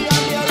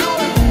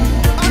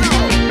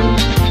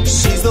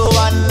 She's the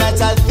one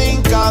that I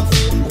think of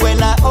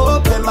when I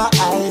open my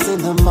eyes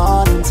in the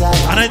morning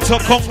time. And it's a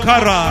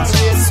conqueror.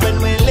 Yes,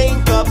 when we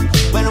link up,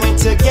 when we're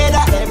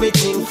together,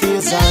 everything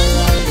feels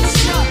alright.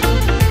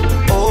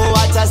 Oh,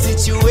 what a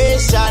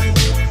situation,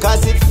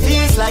 cause it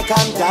feels like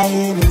I'm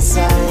dying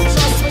inside.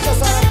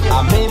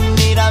 I'm in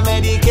need of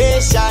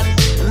medication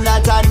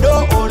that I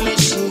know only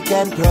she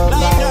can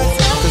provide.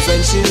 Cause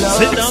when she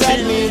looks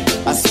at me,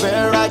 I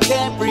swear I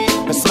can't breathe.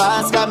 Her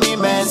smile's got me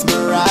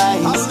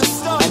mesmerized.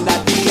 And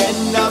at the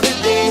end of the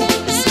day,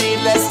 it's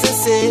needless to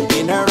say,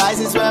 in her eyes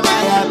is where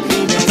my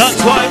happiness.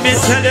 That's why me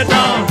tell you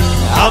now,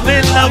 I'm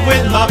in love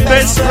with my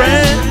best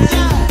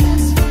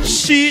friend.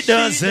 She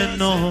doesn't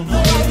know.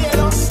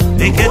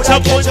 They get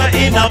up on her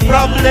in a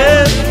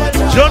problem.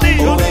 Johnny,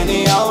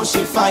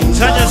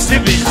 Tanya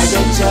Stevens,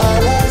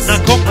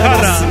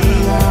 Nakonkara,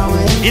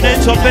 in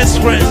it your best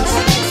friends.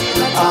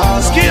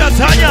 Skia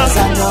Tanya,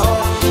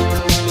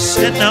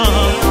 and now,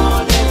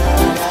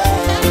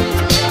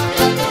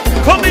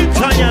 come in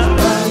Tanya.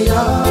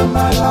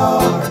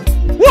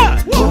 What?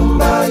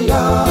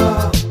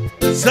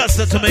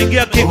 Sasa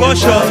tumeingia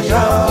Kigosho.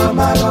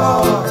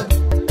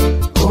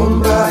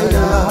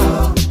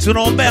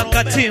 Tunaombea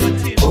katimu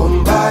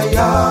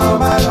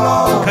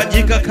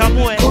Kajika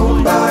Kamwe.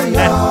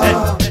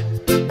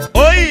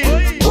 Oi,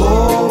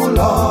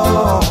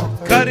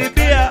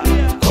 karibia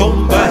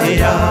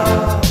kumbaya.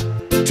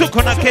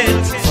 Tuko na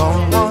Kent.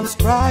 Someone's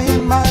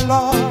crying, my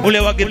Lord. Ule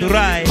wa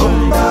Githurai.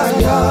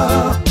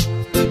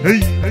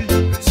 Hey.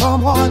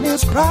 Someone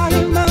is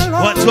crying, my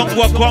Lord. Watu wangu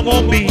wa kwa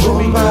Mombi.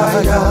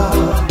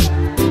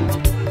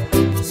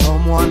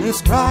 Someone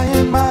is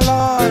crying, my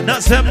Lord.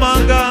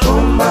 Nasemanga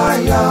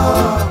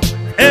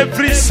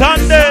every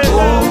Sunday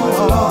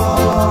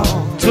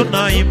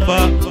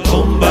tunaimba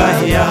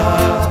kumbaya.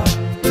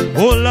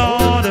 Oh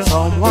Lord,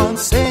 someone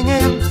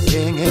singing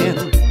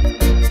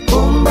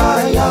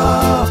kumbaya.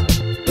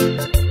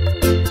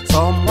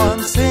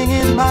 Someone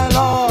singing, my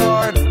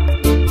Lord,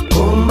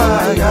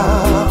 kumbaya.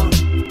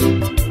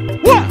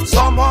 What?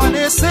 Someone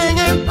is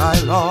singing, my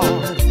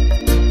Lord,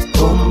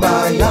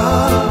 kumbaya.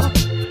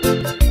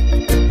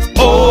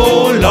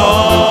 Oh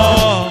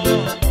Lord,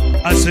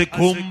 I say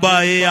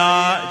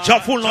kumbaya.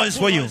 Full noise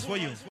for you.